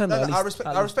he's not top 10? No,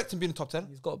 I respect him being top 10.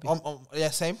 He's got to be. Yeah,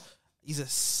 same. He's a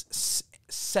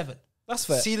 7. That's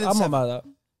fair. Ceiling I'm 7. not mad at that.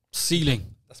 Ceiling.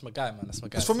 That's my guy, man. That's my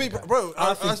guy. Because for me, bro,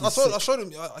 I showed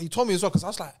him. He told me as well. Because I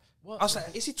was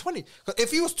like, is he 20? Because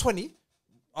if he was 20,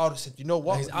 I would have said, you know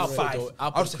what? He's out 5. I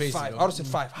would have said 5. I would have said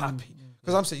 5. Happy.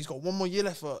 Because I'm saying he's got 1 more year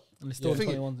left for. And he's still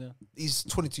 21. Yeah. He's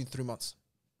 22 in 3 months.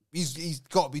 He's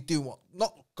got to be doing what?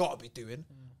 Not got to be doing,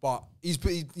 but he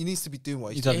needs to be doing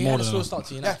what he's had more than a slow start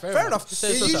to United. Fair enough. He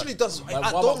usually does. At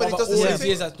Dortmund, he does the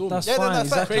same thing. That's fine.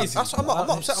 Exactly. I'm not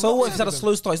upset. So what if he's had a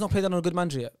slow start? He's not played on a good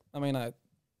manager yet. I mean,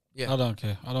 yeah. I don't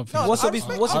care. I don't think. What's the beef?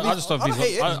 I just don't think.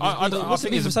 What's the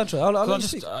beef with Sancho?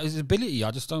 His ability.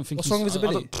 I just don't think. What's wrong with his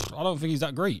ability? I don't think he's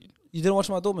that great. You didn't watch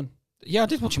him at Dortmund? Yeah, I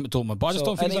did watch him at Dortmund, but I just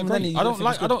don't think he's that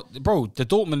great. Bro, the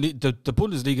Dortmund, the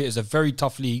Bundesliga is a very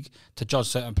tough league to judge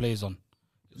certain players on.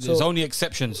 There's only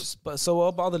exceptions. But so what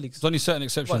about other leagues? There's only certain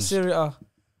exceptions. What, Serie A?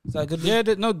 Is that a good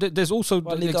league? Yeah, there's also...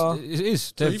 It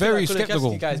is. They're very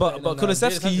sceptical. But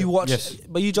Kulusevski, you watch... Yes.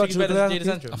 But you judge... I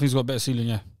think he's got a better ceiling,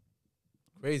 yeah.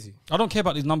 Crazy. I don't care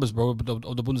about these numbers, bro, of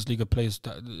the Bundesliga players.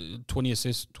 20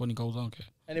 assists, 20 goals, I don't care.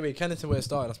 Anyway, Kenton where it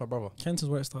started. That's my brother. Kenton's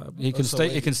where it started. He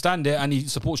can stand there and he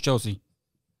supports Chelsea.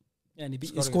 Yeah, and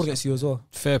he scored against you as well.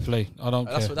 Fair play. I don't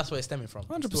care. That's where it's stemming from.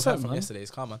 100%, man. Yesterday,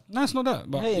 it's calm, man. No, it's not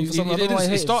that. But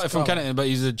he started from Kenton, but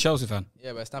he's a Chelsea fan.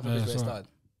 Yeah, but Stamford Bridge where it started.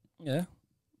 Yeah.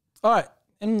 All right.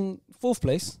 In 4th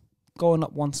place, going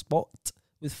up 1 spot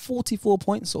with 44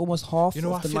 points, almost half. You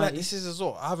know, of I the feel like this is as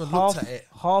well. I haven't looked at it.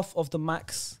 Half of the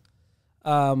max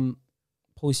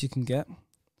points you can get.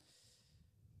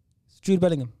 It's Jude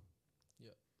Bellingham.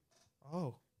 Yeah.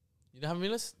 Oh. You don't have him in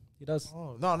your list? He does.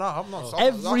 Oh, no, I'm not.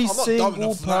 Every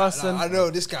single person I know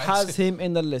this guy has him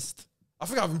in the list. I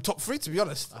think I have him top 3, to be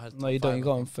honest. No, you don't. You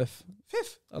got him 5th.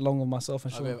 5th? Along with myself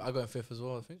and Sean. I got him 5th as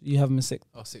well, I think. You have him in 6th.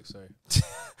 Oh, 6th, sorry.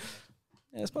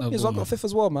 Yeah, spot me as well. I got 5th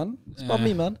as well, man. Spot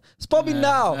me, man. Spot me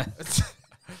now.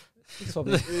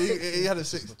 He had a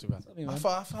 6. Not too bad. I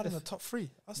thought I had him in the top 3.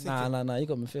 Nah. You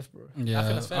got him in 5th, bro.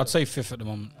 Yeah, I'd say 5th at the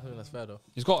moment. I think that's fair, though.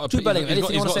 He's got a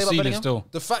ceiling still.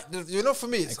 The fact that, you know, for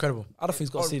me, it's incredible. I don't think he's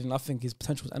got a ceiling. I think his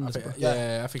potential is endless, bro.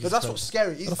 Yeah, I think that's what's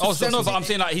scary. No, but I'm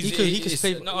saying like he could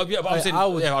play. No, yeah, but I'm saying I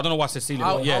don't know why I said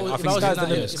ceiling. Yeah, I think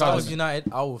if I was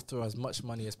United, I would throw as much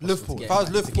money as possible. Liverpool. If I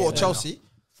was Liverpool or Chelsea,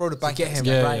 throw the bank. Get him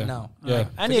right now. Yeah.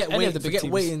 Any of the big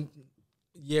teams. Waiting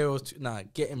year or two. Nah,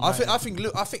 get him. I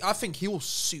think he will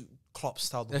suit Klopp's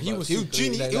style. He will.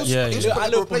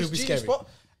 Liverpool he'll be scary.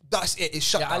 That's it. It's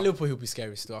shut down. At Liverpool he'll be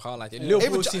scary still. I can't like it.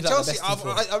 Liverpool seems like the best team for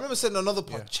him. I remember saying another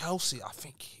part. Chelsea. I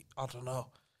think I don't know.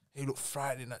 he looked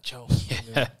frightening at Chelsea.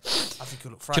 Yeah. I think he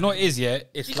looked frightening. Do you know what it is? Yeah,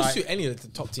 it's You like can suit any of the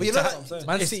top teams. you know what I'm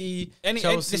Man City, listen,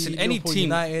 Chelsea, any Liverpool, team,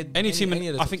 United, any team. any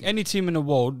of the I top think teams. any team in the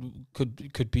world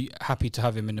could be happy to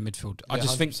have him in the midfield. I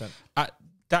just think 100%. at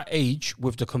that age,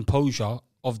 with the composure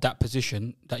of that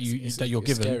position that you're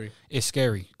given, scary. it's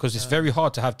scary because it's very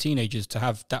hard to have teenagers to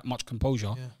have that much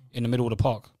composure in the middle of the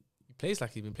park. He plays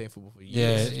like he's been playing football for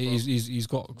Yeah, years. he's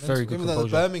got very good Even though the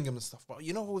composure. Birmingham and stuff. But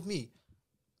you know what, with me,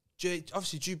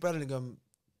 obviously Jude Bellingham,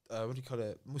 what do you call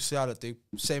it? Musiala, the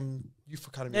same youth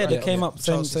academy. Yeah, right? they came up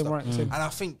same Chelsea stuff. rank. Same. And I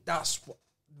think that's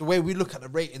the way we look at the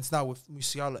ratings now with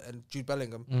Musiala and Jude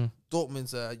Bellingham.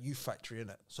 Dortmund's a youth factory,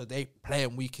 innit? So they play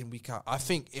him week in, week out. I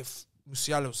think if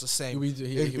Musiala was the same, He'll be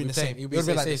the same. He'll be the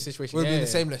same situation. We'll be in the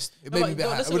same list. It made me better.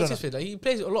 That's what it is. He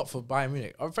plays a lot for Bayern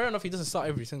Munich. Fair enough, he doesn't start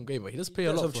every single game, but he does play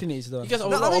a lot. Opportunities though. He gets a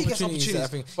No, lot I of know he gets opportunities. I opportunities,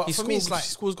 think but he for me, it's like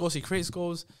scores goals. He creates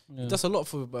goals. He does a lot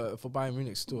for Bayern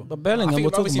Munich still. But Bellingham, I we're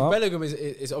think talking obviously about. Bellingham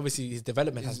is obviously his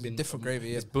development has been different gravy.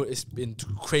 Yeah. It's been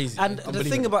crazy. And the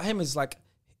thing about him is like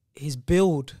his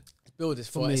build, build is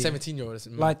for me, a 17-year-old.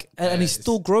 like, and he's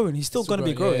still growing. He's still going to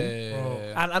be growing.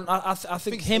 Yeah. And I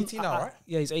think him. 18 now, right?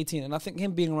 Yeah, he's 18, and I think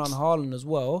him being around Haaland as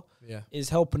well Yeah. is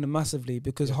helping him massively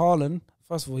because Haaland,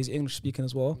 first of all, he's English speaking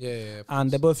as well, Yeah. and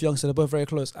they're both young, so they're both very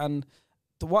close. And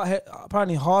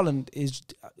apparently Haaland is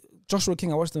Joshua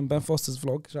King. I watched him Ben Foster's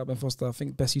vlog. Shout out Ben Foster, I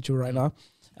think best YouTuber right now.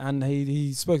 And he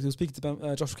was speaking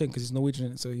to Joshua King because he's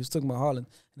Norwegian, so he was talking about Haaland and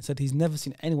he said he's never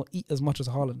seen anyone eat as much as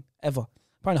Haaland ever.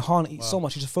 Apparently Haaland eats so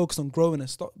much, he just focused on growing and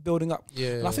stop building up.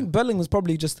 Yeah. And I think Bellingham's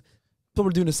probably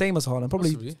doing the same as Haaland,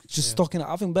 probably Possibly, just stocking up.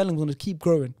 I think Bellingham's going to keep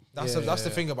growing. That's the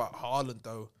thing about Haaland,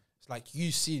 though. It's like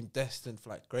you see him destined for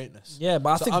like greatness. Yeah,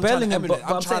 but So I think I'm trying to Bellingham. emulate.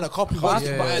 I'm trying to copy what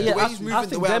he's- but the way he's moving,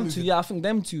 the way I'm moving. I think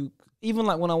them two. Even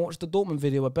like when I watched the Dortmund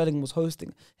video where Bellingham was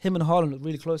hosting, him and Haaland looked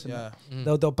really close. Yeah.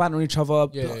 They'll banter each other.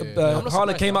 Yeah. I'm not Haaland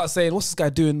surprised, came out saying, "What's this guy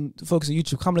doing? Focus on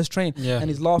YouTube. Come, let's train." Yeah. And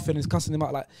he's laughing and he's cussing him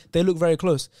out. Like they look very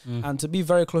close. And to be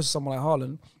very close to someone like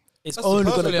Haaland, it's That's only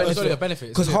the going to It's only a benefit.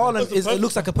 because Haaland it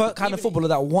looks like a kind of footballer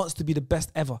that wants to be the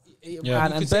best ever. Yeah.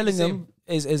 And Bellingham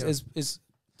is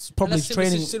probably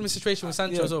training. Similar situation with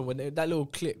Sancho as well. When that little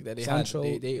click that they Sancho,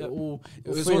 had, they all it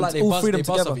was freedom- all like they all buzz freedom off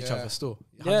together. each other still.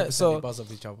 Yeah, 100% so they buzz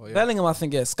off each other. Yeah. Bellingham, I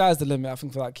think, sky's the limit. I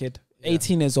think for that kid,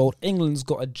 18 years old, England's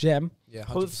got a gem. Yeah, 100%.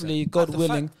 Hopefully, God And the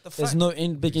willing, fact- there's no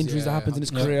big injuries that happens in his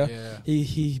career.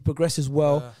 He progresses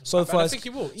well. So far, I think he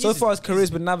will. so far his career's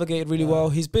been navigated really well.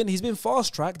 He's been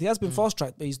fast tracked. He has been fast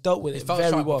tracked, but he's dealt with it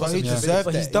very well. But he deserved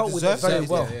But it. he's He dealt with it deserved very it.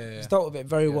 well. Yeah. He's dealt with it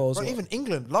very well. as But well. even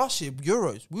England last year,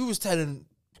 Euros, we was telling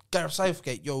Gareth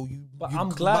Southgate, yo, But you I'm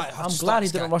might glad. have I'm to glad start he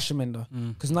this didn't guy. rush him in though,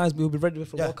 because now we'll be ready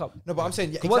for World Cup. No, but I'm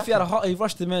saying, yeah, What if he had exactly. he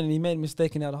rushed him in and he made a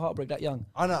mistake and he had a heartbreak that young?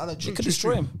 I know, true, could true,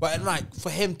 destroy true. him. But and like for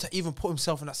him to even put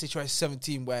himself in that situation,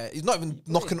 17, where he's not even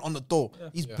knocking on the door,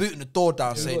 he's booting the door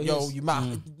down, saying, "Yo, you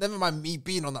might never mind me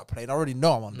being on that plane. I already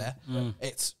know I'm on there.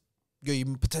 It's yo,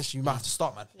 you potentially might have to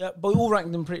start, man." Yeah, but we all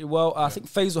ranked him pretty well. I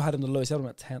think Faisal had him the lowest. He had him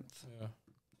at 10th.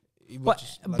 But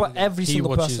every He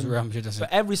single watches person, Real Madrid, doesn't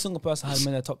but every single person had him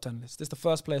in their top 10 list. This is the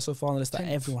first player so far on the list that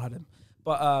everyone had him.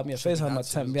 But yeah, Faisal had him at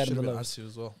 10th. We had him the lowest.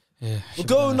 as well. Yeah, We're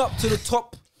going up to the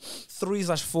top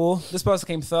 3/4. This person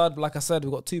came third, but like I said,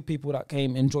 we've got two people that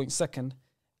came in joint second.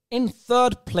 In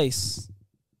third place,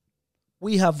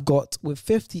 we have got with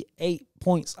 58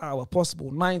 points out of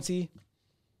possible 90.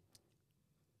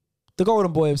 The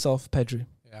golden boy himself, Pedri.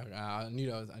 Yeah, I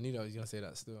knew that was gonna say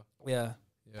that still. Yeah.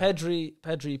 Yeah. Pedri.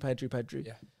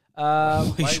 Yeah.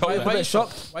 Why Why you you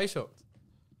shocked? Why are you shocked?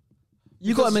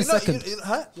 You got him in Because second.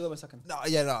 Huh? You got him in second. No,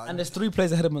 yeah, no. And there's three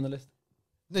players ahead of him on the list.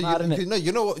 no, mad, innit? no,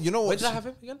 you know what? You know Where what? did I have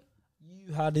him again?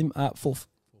 You had him at fourth.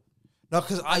 No,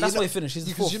 because That's why he finished. He's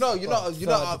the because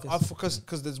fourth.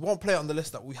 because there's one player on the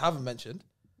list that we haven't mentioned.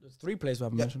 There's three players we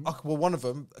haven't Yeah, mentioned. okay, well, one of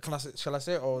them. Shall I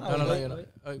say it or No, wait, you're not.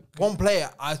 wait. One player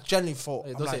I genuinely thought.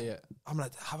 Hey, I'm don't like, say it yet. I'm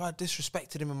like, have I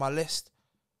disrespected him in my list?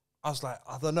 I was like,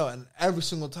 I don't know. And every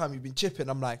single time you've been chipping,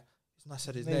 I'm like, he's not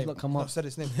said his Name's name. not come He's up. not said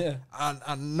his name. Yeah. And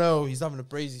I know he's having a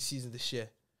brazy season this year.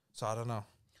 So I don't know.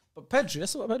 But Pedri,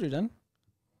 let's talk about Pedri then.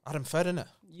 I had him third, innit?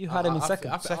 You had him in I- second.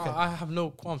 I have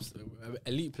no qualms.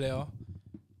 Elite player.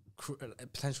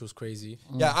 Potential is crazy.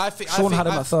 Yeah, I think Sean had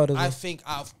him at third as well. I think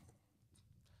out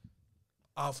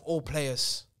of all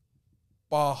players,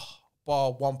 bar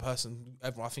one person,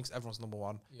 I think everyone's number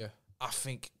one. Yeah. I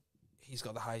think he's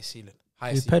got the highest ceiling.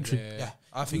 Highest Pedri. ceiling, Yeah,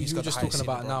 I think he's you got were just the highest talking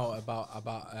about ceiling, now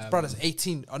about Brothers,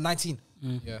 18 or 19.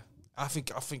 Yeah. I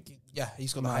think, yeah,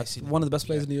 he's got the highest ceiling. One of the best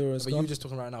players in the Euros. But you were just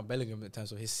talking right now Bellingham in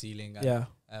terms of his ceiling. And, Yeah.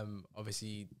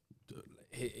 Obviously,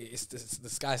 it's the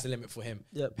sky's the limit for him.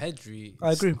 Yep. Pedri.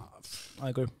 I agree. I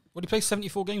agree. Well, he played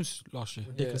 74 games last year.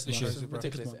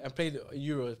 Ridiculous. And played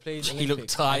Euros, played He looked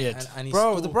tired. And he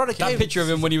bro, the brother that picture of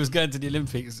him when he was going to the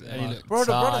Olympics. He looked bro,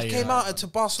 the brother tired. came out to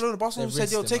Barcelona. Barcelona said,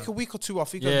 "Yo, take a week or two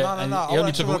off." He goes, "No, no, no." He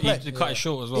only took he cut it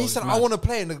short as well. He said, "I want to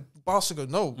play," and the Barcelona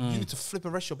goes, "No, you need to flip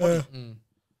and rest your body."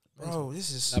 Bro,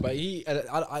 this is. But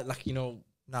I like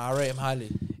I rate him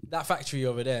highly. That factory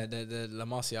over there, the La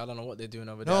Masia, I don't know what they're doing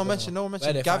over there. No one mentioned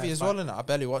Gavi as well in it. I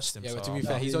barely watched him. Yeah, but to be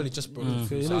fair, he's only just brought him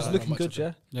through. He was looking good,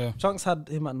 Yeah. Chunks had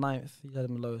him at 9th. He had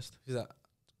him lowest. Who's that?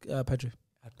 Pedri.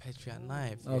 Had Pedri at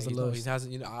 9th. That was the lowest. He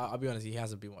hasn't. I'll be honest. He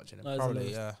hasn't been watching him. No,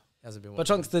 Probably, yeah. Hasn't been watching. But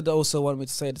Chunks did also want me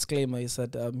to say a disclaimer. He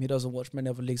said he doesn't watch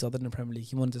many other leagues other than the Premier League.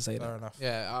 He wanted to say Fair that. enough.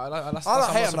 Yeah, I don't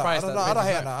hate on that. I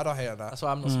don't hate on that. That's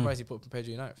why I'm not surprised he put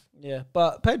Pedri 9th. Yeah,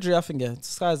 but Pedri, I think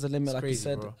sky's the limit, It's like crazy,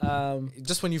 you said.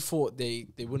 Just when you thought they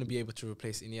wouldn't be able to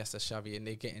replace Iniesta, Xavi, and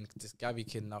they're getting this Gavi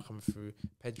kid now coming through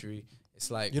Pedri,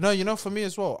 it's like you know, for me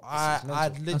as well.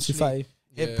 I'd literally.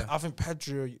 Yeah. I think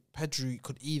Pedri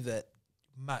could either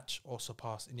match or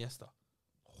surpass Iniesta.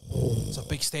 It's a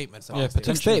big statement. Yeah,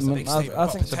 Big statement. I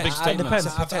think it's a big statement.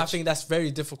 I think that's very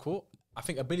difficult. I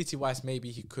think ability-wise, maybe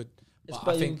he could.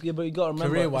 But you got to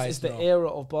remember, it's the era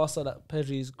of Barca that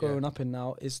Pedri is growing up in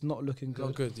now. It's not looking good.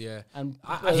 Not good, yeah. And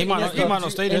he might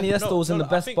not stay there. Iniesta was in the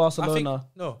best Barcelona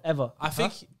ever. I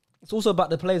think it's also about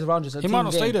the players around you. So he might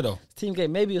not stay there though. Team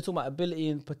game. Maybe you're talking about ability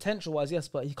and potential wise, yes,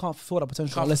 but he can't fulfill that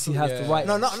potential unless he has the right.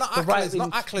 No, not accolades.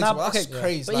 Not accolades. That's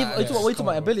crazy. But even talking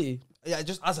about ability. Yeah,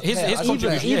 just as a his player,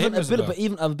 contribution. But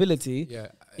even ability,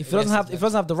 if he doesn't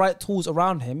have the right tools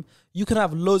around him, you can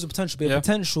have loads of potential. But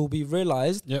potential be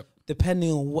realized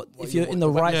depending on what if you're in the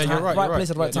right place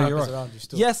at the right time.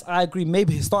 Yes, I agree.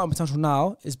 Maybe his starting potential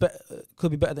now is could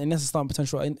be better than Iniesta's starting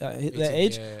potential at their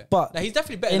age. But he's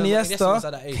definitely better.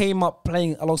 Iniesta came up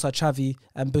playing alongside Xavi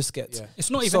and Busquets.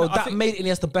 It's not even so that made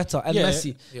Iniesta better and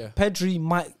Messi. Pedri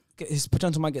his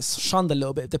potential might get shunned a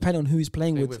little bit depending on who he's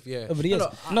playing with over the years.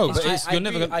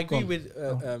 I agree with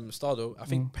Stardo. I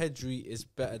think Pedri is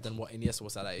better than what Iniesta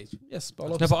was at that age. Yes,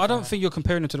 but I don't think you're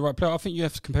comparing him to the right player. I think you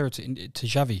have to compare it to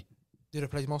Xavi. Did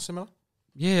it play more similar?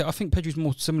 Yeah, I think Pedri's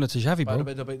more similar to Xavi, bro.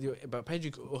 But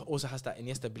Pedri also has that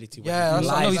Iniesta ability. Yeah,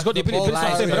 he's got the ability.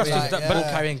 Ball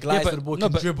carrying, glides with the ball,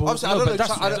 can dribble. I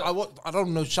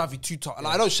don't know Xavi too tough.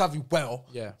 I know Xavi well,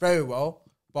 very well.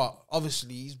 But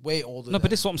obviously he's way older. No, but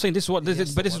this is what I'm saying. This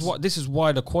is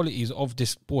why the qualities of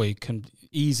this boy can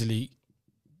easily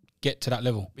get to that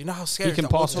level. You know how scary he can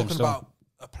pass them. About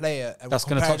a player that's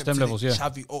going to touch them levels,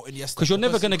 Xavi or Iniesta. Because you're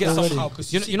never going to get somehow.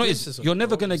 You're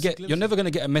never going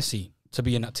to get a Messi to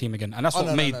be in that team again, and that's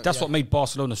what made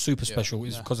Barcelona super special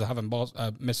is because of having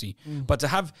Messi. But to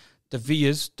have the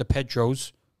Villas, the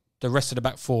Pedros, the rest of the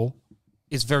back four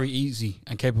is very easy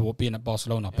and capable of being at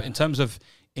Barcelona. But in terms of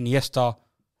Iniesta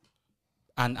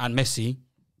and Messi,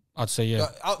 I'd say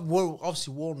we'll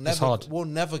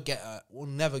never get a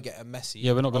Messi.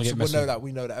 Yeah, we're not going to get Messi.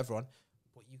 We know that everyone.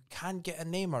 But you can get a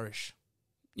Neymar-ish.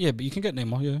 Yeah, but you can get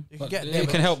Neymar. Yeah, it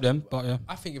can help them. But yeah,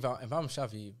 I think if I'm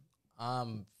Xavi,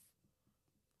 and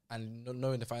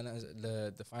knowing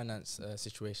the finance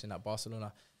situation at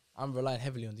Barcelona, I'm relying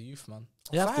heavily on the youth, man.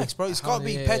 Yeah, facts, bro. It's got to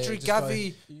be Pedri,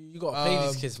 Gavi. You got to play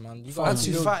these kids, man. You got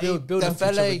to build a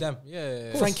future with them.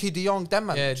 Yeah, Frankie De Jong, them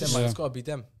man. Yeah, them man. It's got to be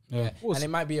them. Yeah, and it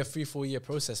might be a 3-4 year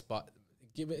process, but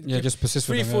just persist.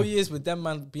 3-4 years with them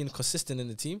man being consistent in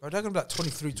the team. Bro, they're gonna be like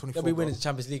 23, 24. They'll be winning the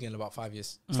Champions League in about 5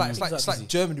 years. It's like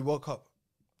Germany World Cup.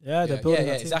 Yeah, they're building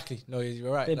that team. Exactly. No, you're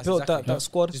right. They built that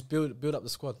squad. Just build up the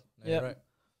squad. Yeah, right.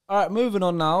 All right, moving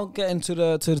on now. Getting to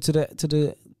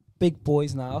the big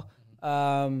boys now.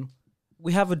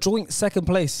 We have a joint second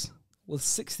place with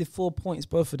 64 points,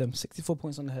 both of them. 64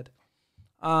 points on the head.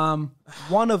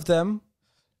 One of them,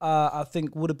 I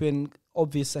think, would have been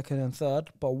obvious second and third,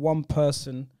 but one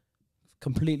person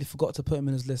completely forgot to put him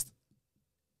in his list.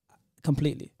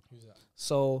 Completely. Who's that?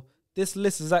 So this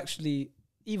list is actually,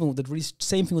 even with the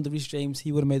same thing with the Reece James,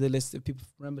 he would have made the list if people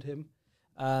remembered him.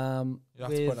 You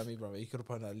have to point at me, bro. You could have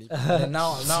pointed at Lee.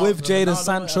 With Jadon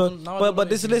Sancho, but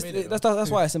this list,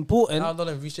 that's why it's important. I don't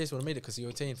know if Reece James would have made it because he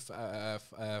retained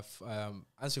Ansu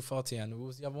Fati and who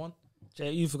was the other one?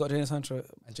 You forgot Jadon Sancho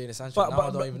and Jadon Sancho. Now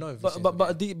I don't even know if but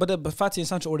Fati and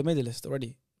Sancho already made the list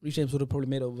already. Reece James would have probably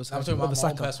made it over Sancho. I'm talking about my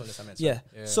own personal list. I meant. Yeah.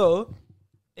 So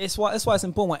it's why it's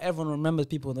important why everyone remembers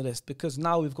people on the list, because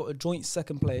now we've got a joint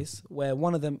second place where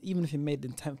one of them, even if he made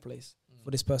in 10th place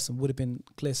for this person, would have been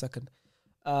clear second.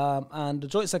 And the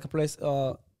joint second place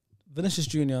are Vinicius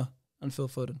Jr. and Phil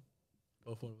Foden.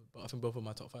 I think both of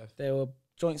my top 5. They were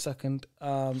joint second.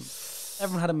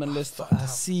 Everyone had him on the list.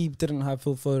 Hasib didn't have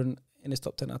Phil Foden in his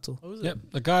top 10 at all. Yep,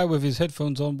 the guy with his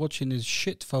headphones on watching his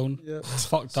shit phone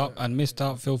fucked up and missed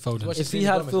out Phil Foden. If he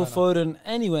had Phil Foden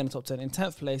anywhere in the top 10, in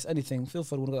 10th place, anything, Phil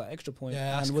Foden would have got that extra point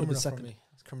and would have been second.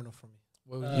 That's criminal from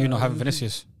me. You not having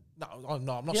Vinicius? No, I'm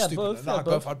not stupid. Both,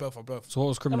 no, both. So what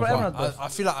was criminal? I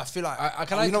feel like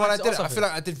you know what I did? I feel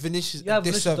like I did Vinicius. Yeah,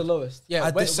 Vinicius the lowest. Yeah,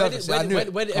 I disservice. I knew it.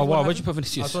 Oh wow, where'd you put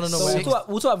Vinicius? I don't know. So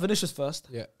we'll talk about Vinicius first.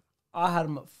 Yeah, I had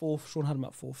him at 4th. Sean had him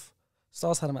at 4th.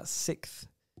 Stars had him at 6th.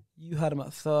 You had him at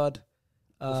 3rd.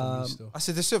 I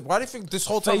said this. Why do you think this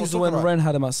whole time I was talking about? Ren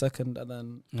had him at 2nd, and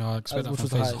then no, I expect that which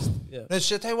from was the Faisal. highest. Yeah. No,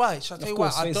 should I tell you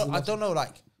why? I don't know.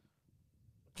 Like,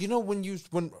 you know, when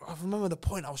I remember the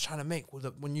point I was trying to make was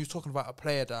that when you were talking about a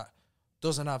player that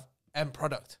doesn't have end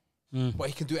product, but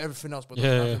he can do everything else, but doesn't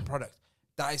have end product.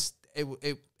 That is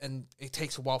it, and it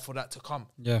takes a while for that to come.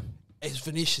 Yeah. It's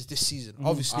Vinicius this season.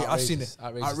 Obviously, I've seen it.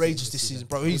 Outrageous this season,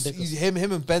 bro. He's him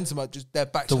and Benzema just their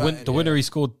backs. The winner he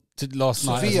scored last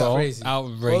night as well.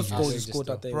 Outrageous. Both goals he scored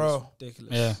that day, bro.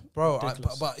 Ridiculous. Yeah, bro.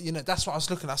 But you know that's what I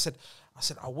was looking. I said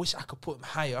I wish I could put him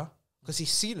higher because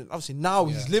he's ceiling. Obviously now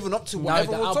he's living up to what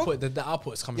everyone was talking. The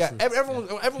output is coming. Yeah, everyone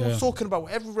was talking about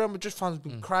what every Real Madrid fans have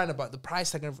been crying about the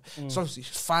price tag. So obviously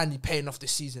he's finally paying off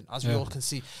this season, as we all can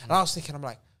see. And I was thinking, I'm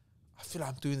like, I feel like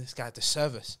I'm doing this guy a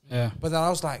disservice. Yeah. But then I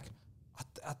was like,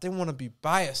 I didn't want to be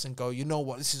biased and go, you know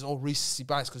what, this is all recency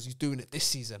bias because he's doing it this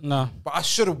season. No, but I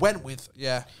should have went with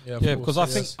because I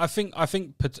think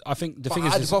the thing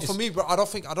is, but for me, bro, I don't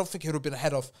think he would have been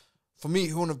ahead of. For me,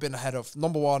 he wouldn't have been ahead of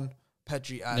number 1,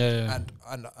 Pedri and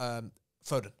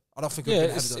Foden. I don't think.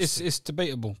 It's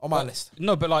debatable on my list.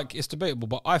 No, but like it's debatable.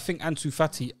 But I think Ansu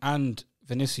Fati and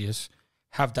Vinicius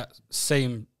have that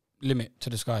same limit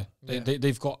to this guy.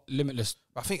 They've got limitless.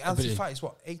 I think Ansu Fati is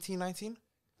what 18, 19.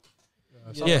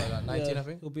 Like 19, I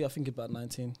think. He'll be, I think, about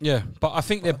 19. Yeah, but I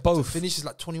think they're both. Vinicius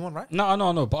like 21, right?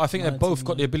 No. But I think they've both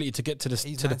got the ability to get to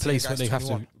the place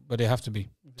where they have to be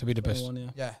the best.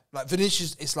 Yeah, like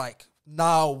Vinicius is like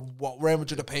now what Real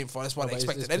Madrid are paying for. That's what they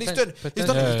expected, and he's done it.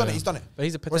 But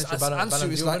he's a potential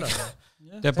Ansu is like.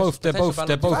 They're both potential.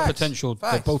 They're both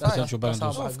potential Ballon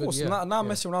d'Ors. Of course. Now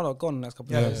Messi and Ronaldo are gone in the next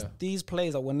couple of years. These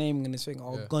players that we're naming in this thing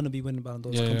are going to be winning Ballon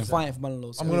d'Ors. Fighting for Ballon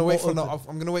d'Ors. I'm going to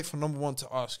wait for number 1 to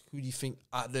ask who do you think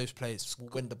out of those players will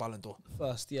win the Ballon d'Or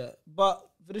first. Yeah, but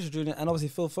Vinicius Jr. and obviously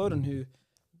Phil Foden, who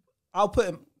I'll put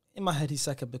him in my head. He's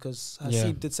second because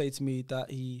Hasib did say to me that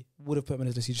he would have put him in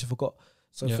his list. He just forgot.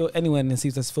 So anywhere in the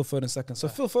season, that's Phil Foden second. So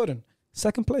Phil Foden,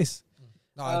 second place.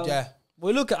 I'll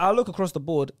look across the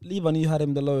board. Levan, you had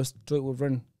him the lowest. Joint with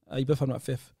Ren, you both had him at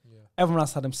 5th. Yeah. Everyone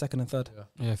else had him 2nd and 3rd.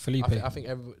 Yeah, Felipe. I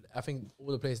think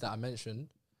all the players that I mentioned,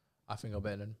 I think are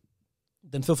better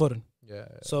than Phil Foden. Yeah.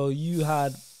 So you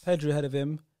had Pedri ahead of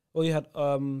him, or you had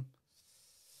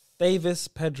Davies,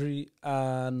 Pedri,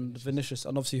 and Vinicius,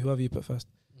 and obviously whoever you put first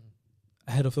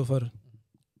ahead of Phil Foden.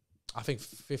 I think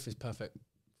 5th is perfect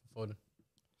for Foden.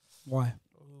 Why?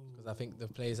 Because I think the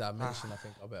players that I mentioned, I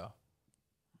think are better.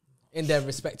 In their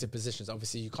respective positions.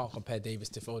 Obviously, you can't compare Davies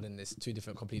to Foden. There's 2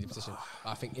 different completed positions. But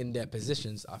I think in their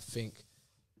positions, I think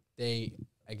their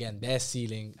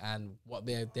ceiling and what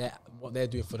they're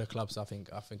doing for the clubs, I think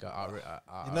it's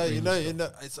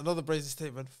another brazen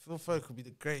statement. Phil Foden could be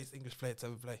the greatest English player to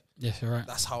ever play. Yes, you're right.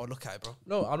 That's how I look at it, bro.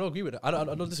 No, I don't agree with that. I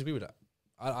don't disagree with that.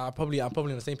 I'm probably on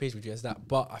the same page with you as that.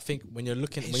 But I think when you're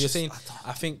saying,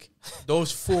 I think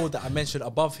those 4 that I mentioned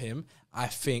above him, I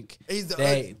think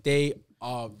they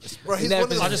are. Bro,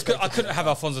 I couldn't have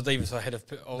Alphonso Davies ahead of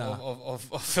Phil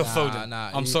Foden.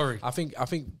 I'm sorry. I think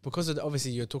because of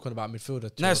obviously you're talking about midfielder.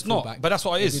 No, it's not. But that's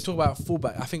what it is. You talk about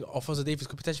fullback. I think Alphonso Davies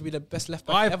could potentially be the best left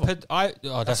back ever.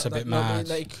 That's a bit mad.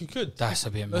 He could. That's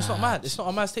a bit mad. It's not mad. It's not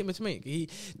a mad statement to make.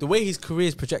 The way his career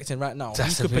is projecting right now,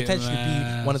 he could potentially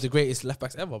be one of the greatest left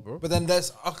backs ever, bro. But then there's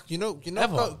going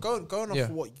off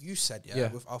what you said,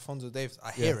 with Alphonso Davies.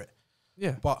 I hear it.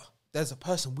 Yeah, but there's a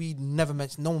person we never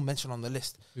mentioned, no one mentioned on the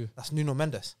list. Yeah. That's Nuno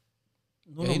Mendes.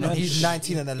 He's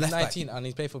 19 and a left back. 19 and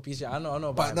he's played for PSG. I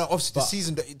know. But no, obviously the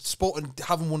season that Sporting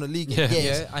haven't won a league in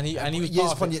years. And he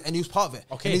was part of it.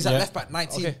 Okay, and he's at left back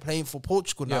 19 playing for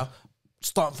Portugal now,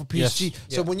 starting for PSG. Yes.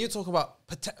 So when you talk about,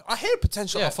 I hear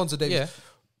potential Alphonso Davies,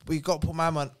 but you got to put my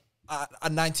man. A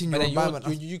 19-year-old man,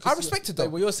 I respect it though.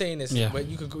 What you're saying is, where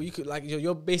you could like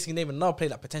you're basically naming another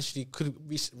player that potentially could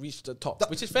reach the top,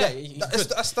 which is fair.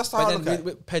 That's how I look at it.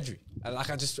 With Pedri, and like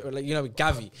with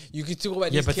Gavi, you could talk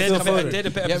about but they're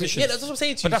the better position. Yeah, that's what I'm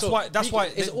saying to you. But that's why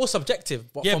it's all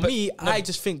subjective. But for me, I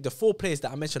just think the 4 players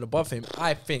that I mentioned above him,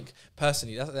 I think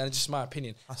personally, that's just my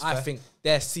opinion. I think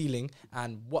their ceiling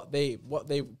and what they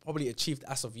probably achieved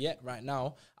as of yet right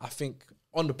now, I think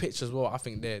on the pitch as well, I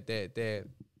think they're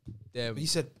But you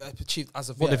said achieved as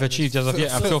of what they've achieved as of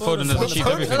yet. Phil Foden has achieved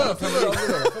everything.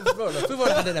 Phil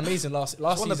Foden had an amazing last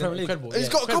season. Incredible. He's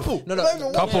got a couple.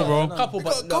 Couple, bro. Couple,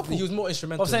 but he was more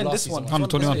instrumental. I'm saying last this season. one.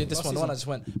 121. This one, the one I just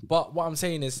went. But what I'm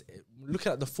saying is,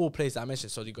 looking at the 4 players that I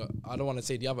mentioned, so you got, I don't want to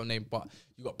say the other name, but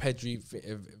you got Pedri,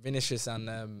 Vinicius,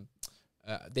 and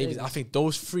Davies. I think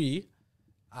those 3,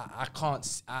 I can't.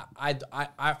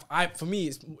 For me,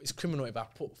 it's criminal if I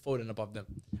put Foden above them,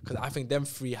 because I think them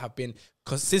 3 have been,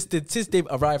 because since they've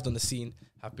arrived on the scene,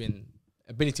 have been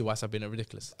ability-wise, have been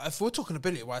ridiculous. If we're talking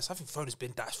ability-wise, I think Foden's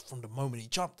been that from the moment he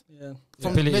jumped. Yeah,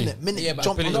 from the minute yeah, he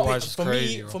jumped on the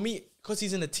pitch. For me, because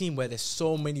he's in a team where there's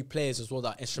so many players as well that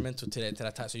are instrumental to that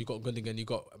attack. So you got Gundogan, you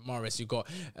got Morris, you got.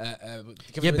 Yeah,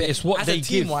 but it's what they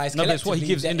give. No, but it's what he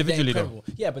gives individually, though.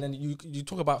 Yeah, but then you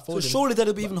talk about Foden. So surely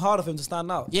that'll be even harder for him to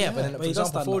stand out. Yeah, but then for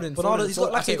example, Foden, he's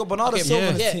got like got Bernardo Silva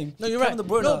in his team. No, you're right.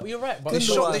 No, you're right. They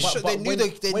knew they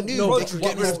could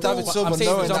get rid of David Silva,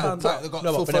 knowing that they got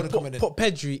Phil Foden coming in. Put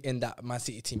Pedri in that Man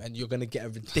City team, and you're gonna get a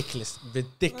ridiculous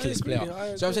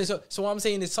player. So I'm saying, so what I'm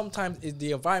saying is sometimes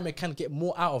the environment can get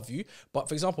more out of you. But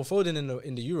for example, Foden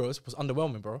in the Euros was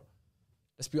underwhelming, bro.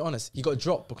 Let's be honest. He got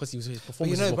dropped because his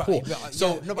performances were poor.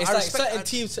 So it's like certain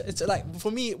teams. It's like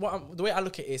for me, the way I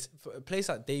look at it is for a place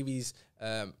like Davies,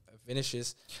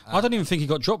 Vinicius. I don't even think he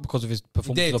got dropped because of his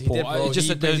performance. It's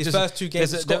just that his first 2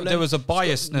 games, there was a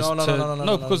biasness.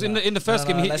 No, because in the first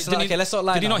game, let's not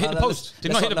lie. Did he not hit the post?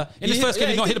 Did he not hit the in the first game?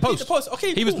 Did he not hit the post?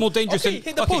 Okay, he was more dangerous.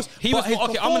 Hit the post. He was more.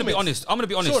 Okay, I'm gonna be honest.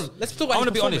 Let's talk about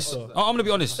his performance. I'm gonna be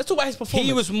honest. Let's talk about his performance.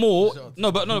 He was more.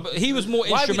 No, but he was more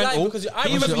instrumental.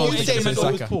 He was more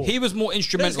instrumental. He was more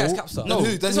instrumental. No,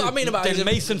 that's what I mean about than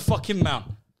Mason fucking Mount.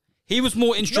 He was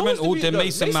more instrumental than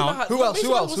Mason Mount. Who else?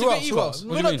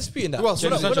 We're not disputing that. We're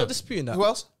not disputing that. Who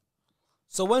else?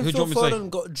 So when Phil Foden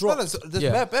got dropped, there's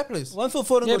bare players. When Phil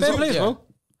Foden got dropped, players, bro.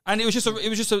 And it was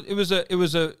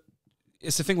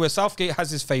it's the thing where Southgate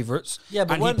has his favourites. Yeah,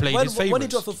 but when he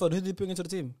dropped Phil Foden, who did he bring into the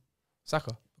team?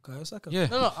 Saka. Okay, Saka. Yeah.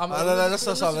 No. Let's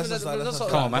not.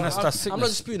 Come on, man. That's sickness. I'm not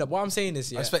disputing that. What I'm saying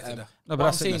is, I expected that. No, but what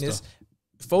I'm saying is,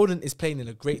 Foden is playing in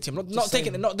a great team. Not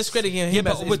discrediting him. Yeah,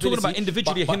 but we're talking about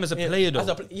individually him as a player, though.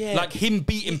 Like him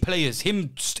beating players,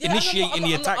 him initiating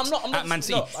the attacks at Man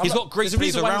City. He's got great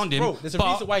players around him. There's a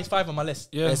reason why he's 5 on my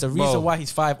list. There's a reason why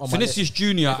he's 5 on my list. Vinicius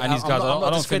Jr. and these guys. I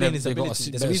don't think they've got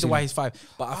a. There's a reason why he's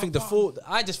 5. But I think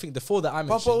I just think the 4 that I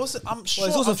mentioned. I'm sure.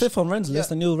 He's also 5th on Ren's list,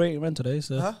 and you're rating Ren today,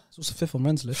 so it's also 5th on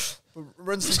Ren's list.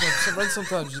 Ren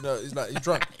sometimes, he's like he's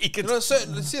drunk. Let's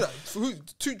see that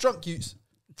 2 drunk youths.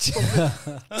 I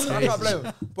can't blame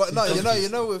him. But no,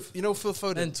 Phil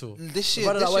Foden. This shit.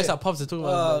 That way pubs to talk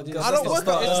about. I don't work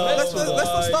there. Let's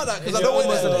not start that because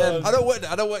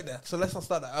I don't work there. So let's not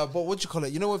start that. But what do you call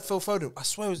it? You know with Phil Foden, I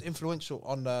swear it was influential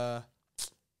on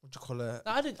what do you call it?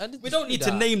 I didn't. We don't need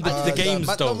to name the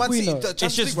games though.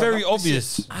 It's just very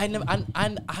obvious. I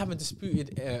haven't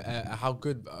disputed how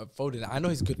good Foden. I know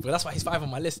he's good, but that's why he's 5 on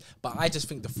my list. But I just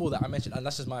think the 4 that I mentioned, and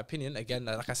that's just my opinion. Again,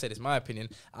 like I said, it's my opinion.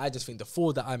 I just think the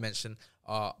 4 that I mentioned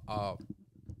are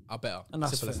better. And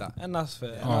that's fair. And that's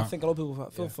fair. And I think a lot of people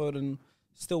thought Phil Foden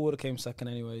still would have came second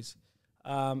anyways.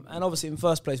 And obviously in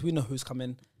first place, we know who's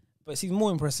coming. But it's even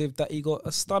more impressive that he got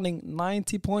a stunning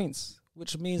 90 points.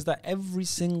 Which means that every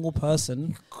single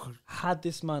person had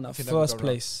this man at first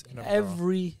place.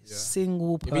 Every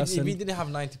single person. If he didn't have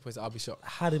 90 points, I'll be shocked.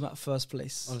 Had him at first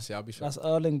place. Honestly, I'll be shocked. That's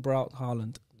Erling Braut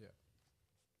Haaland. Yeah.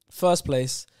 First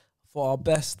place for our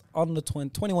best under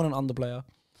 21 and under player.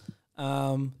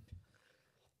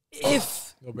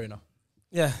 If no brainer.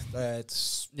 Yeah.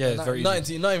 It's very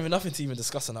easy. Nothing to even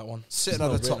discuss on that one. Sitting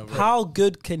at the top. How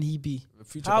good can he be?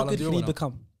 How good can he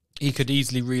become? He could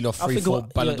easily reel off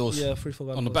 3-4 Ballon d'Ors 3-4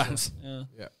 Ballon on the bands.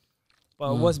 Yeah.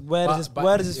 But where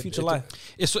does his future lie?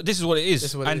 This is what it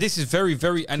is. This is very,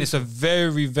 very, and it's a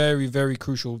very, very, very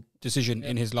crucial decision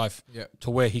in his life to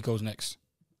where he goes next.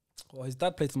 Well, his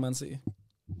dad played for Man City.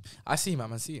 I see him at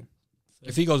Man City.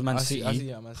 If he goes Man City, I see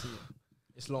him at Man City.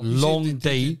 It's long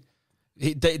day.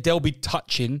 They'll be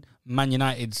touching Man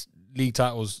United's league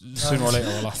titles sooner or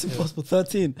later. It's impossible.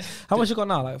 13. How much you got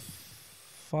now? Like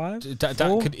 5?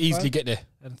 That could easily get there.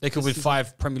 They could win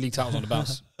 5 Premier League titles on the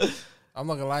bounce. I'm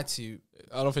not gonna lie to you.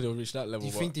 I don't think they'll reach that level. Do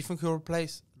you think he'll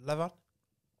replace Levan?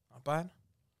 Bayern?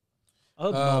 I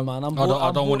hope no, man.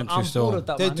 I don't want him to still.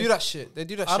 They do that shit.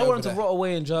 I don't want him to rot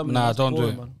away in Germany. Nah, don't do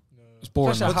it. It's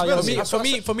boring.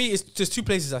 For me, it's just 2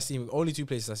 places I see him. Only 2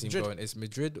 places I see him going. It's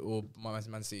Madrid or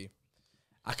Man City.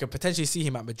 I could potentially see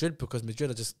him at Madrid because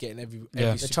Madrid are just getting every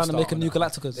they're trying to make a new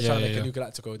Galacticos. They're trying to make a new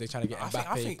Galactico. They're trying to get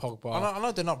Mbappe, Pogba. I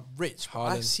know they're not rich, but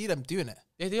I see them doing it.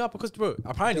 Yeah, they are because, bro,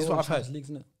 apparently this is what I've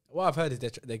heard. What I've heard is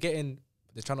they're getting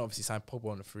they're trying to obviously sign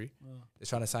Pogba on a free. They're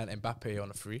trying to sign Mbappe on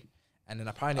a free, and then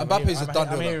apparently Mbappe's a done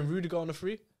deal. I'm hearing Rudiger on a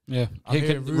free. Yeah,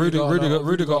 Rudiger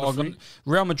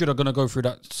Real Madrid are going to go through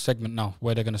that segment now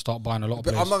where they're going to start buying a lot of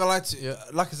players. I'm not going to lie to you,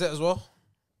 Lacazette as well.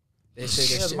 They're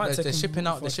shipping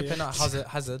out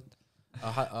Hazard.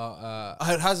 I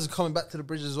heard Hazard's coming back to the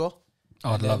bridge as well.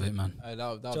 Oh, I'd love it, man. That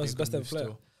would be Just best ever player.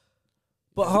 still.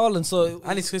 But Haaland, so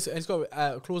And he's got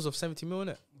a clause of 70 mil in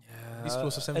it. yeah, He's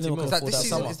close to 70 anyone mil. can Is that afford this that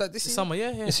season? summer. Is that this This season? summer,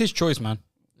 yeah. It's his choice, man.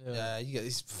 Yeah, you get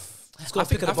these. He's got to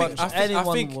pick of the bunch.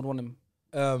 Anyone would want him.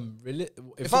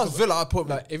 If I was Villa, I'd put him.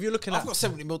 like, if you're looking I've at got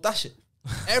 70 mil. Dash it.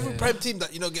 Every Prem team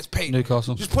that gets paid,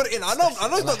 Newcastle. just put it in. I know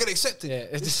it's not getting accepted. Yeah,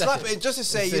 it's Just just slap it in just to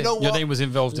say, you know Your what? name was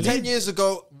involved in 10 it. years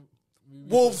ago,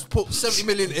 Wolves put 70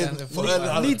 million in for Erling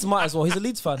Haaland. Leeds might as well. He's a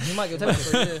Leeds fan. He might get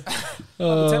tempted.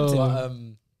 Tempted. But,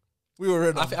 We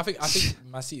were in. I think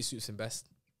Man City suits him best.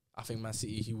 I think Man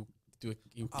City he will kill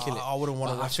it. I wouldn't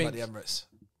want to But I watch him at think the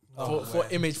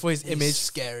Emirates. For his image,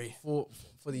 scary.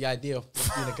 for the idea of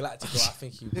being a Galactico, I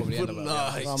think he would probably end up.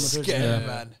 Nah, Real he's Madrid, scary, yeah.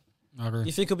 man. I agree.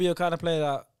 You think he'll be a kind of player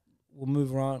that will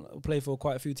move around, play for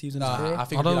quite a few teams in his career? I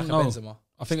think I he'll don't be like know. a Benzema.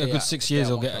 I think a Stay good at- 6 stay years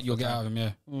at one you'll club get for out of him.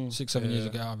 Yeah, 6, 7 years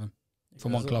you'll get out of him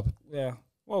from one club. Yeah.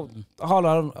 Well,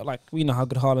 Haaland, we know how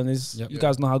good Haaland is. Yep. You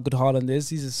guys know how good Haaland is.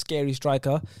 He's a scary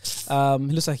striker. He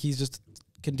looks like he's just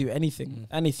can do anything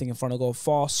in front of goal.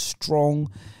 Fast,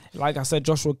 strong. Like I said,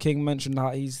 Joshua King mentioned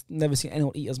that he's never seen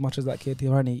anyone eat as much as that kid.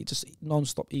 He just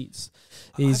non-stop eats.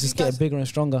 He's just getting bigger and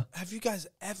stronger. Have you guys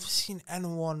ever seen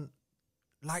anyone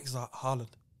like Haaland?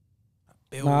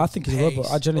 Nah, I think he's a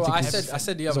robot. I genuinely Bro, think I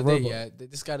said the he's a other day, robot.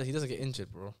 this guy he doesn't get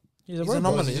injured, bro. He's a He's a robot.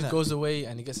 anomaly. He just innit? goes away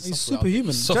and he gets a He's software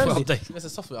superhuman. Software Generally. update. He gets a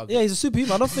software update. Yeah, he's a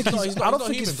superhuman. I don't think he's. I don't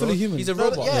think he's fully human. He's a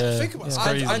robot. Yeah, think about it. Yeah.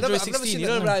 Crazy. Android I've never 16, seen you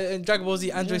that. know, like in Dragon Ball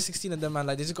Z, Android 16 and them, man,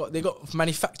 like they got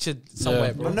manufactured somewhere,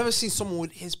 Yeah. bro. I've never seen someone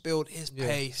with his build, his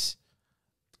pace,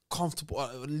 comfortable,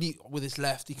 elite with his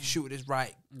left. He can shoot with his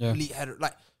right, Yeah. elite header.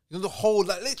 Like, you know, the whole,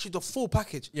 like, literally the full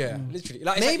package. Yeah, literally.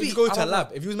 Like, Maybe- maybe you go I to a don't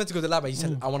lab. If you was meant to go to the lab and you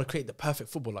said, I want to create the perfect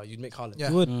footballer, you'd make Haaland. Yeah.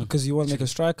 You would because you want to make a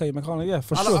striker. You make Haaland. Yeah,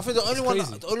 for I sure. think the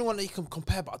crazy. only one that you can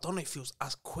compare, but I don't know if he was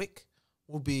as quick,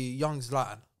 would be young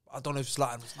Zlatan. I don't know if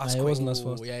Zlatan was as he quick. wasn't as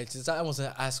fast. Yeah, Zlatan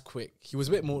wasn't as quick. He was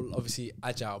a bit more obviously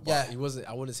agile, but Yeah. he wasn't.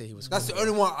 I wouldn't say he was. That's the quick.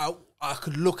 only one I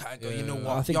could look at and go, you know Yeah.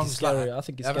 what? I think young he's scary. Zlatan. I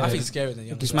think he's I scary. think it's scarier than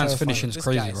young. This Zlatan. man's terrifying. finishing's This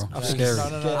crazy, guy's- bro. I It's think scary.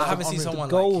 No, I haven't seen The someone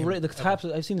goal like him. rate, the types.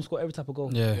 I've seen him score every type of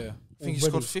goal. Yeah. Yeah. I think he Already.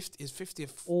 scored 50. His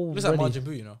 50th. Looks like Margin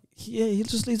Boo, you know. Yeah, he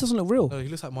doesn't look real. No, he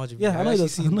looks like Margin Boo. Yeah, I know he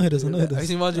does. I know he does. I know he Have you does.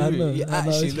 seen Margin I Boo? know, He I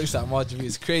know. actually looks like Margin Boo.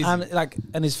 It's crazy.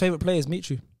 And his favorite player is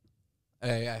Mitru.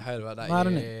 Yeah, I heard about that. Mad,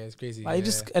 Yeah, innit? it's crazy. Like, he Yeah,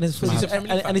 just yeah. and his He's a Premier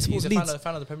League and he fan. He's supports a Leeds.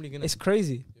 fan of the Premier League, innit? It's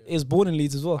crazy. He was born in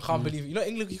Leeds as well. I can't believe. You know,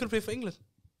 England. He could have played for England.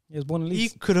 He was born in He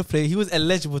Leeds. could have played. He was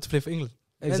eligible to play for England.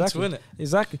 Exactly. Mental, innit?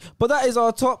 Exactly. But that is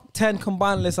our top 10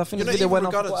 combined list. I think You know, this video even went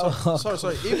regarding, up.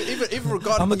 sorry, even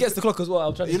regarding, I'm against the clock as well.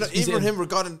 I'm trying to you know, squeeze it even in. him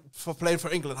regarding for playing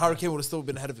for England, Harry Kane would have still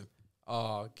been ahead of him.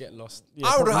 Oh, get lost. Yeah,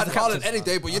 I would have probably had the Haaland captain. any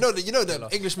day, but you know the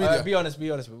English media. Be honest.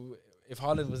 If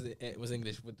Haaland was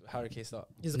English, would Harry Kane start?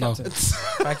 He's the No. captain.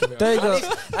 Thank you. There you go.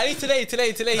 I need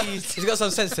today. He's got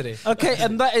some sense today. Okay,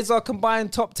 and that is our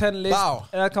combined top 10 list. Wow.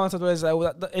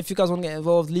 If you guys want to get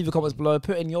involved, leave your comments below.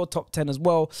 Put in your top 10 as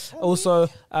well. Also,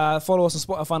 follow us on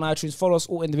Spotify and iTunes. Follow us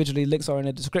all individually. Links are in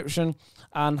the description.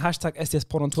 And hashtag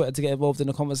STSPod on Twitter to get involved in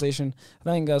the conversation.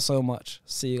 Thank you guys so much.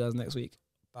 See you guys next week.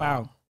 Bye.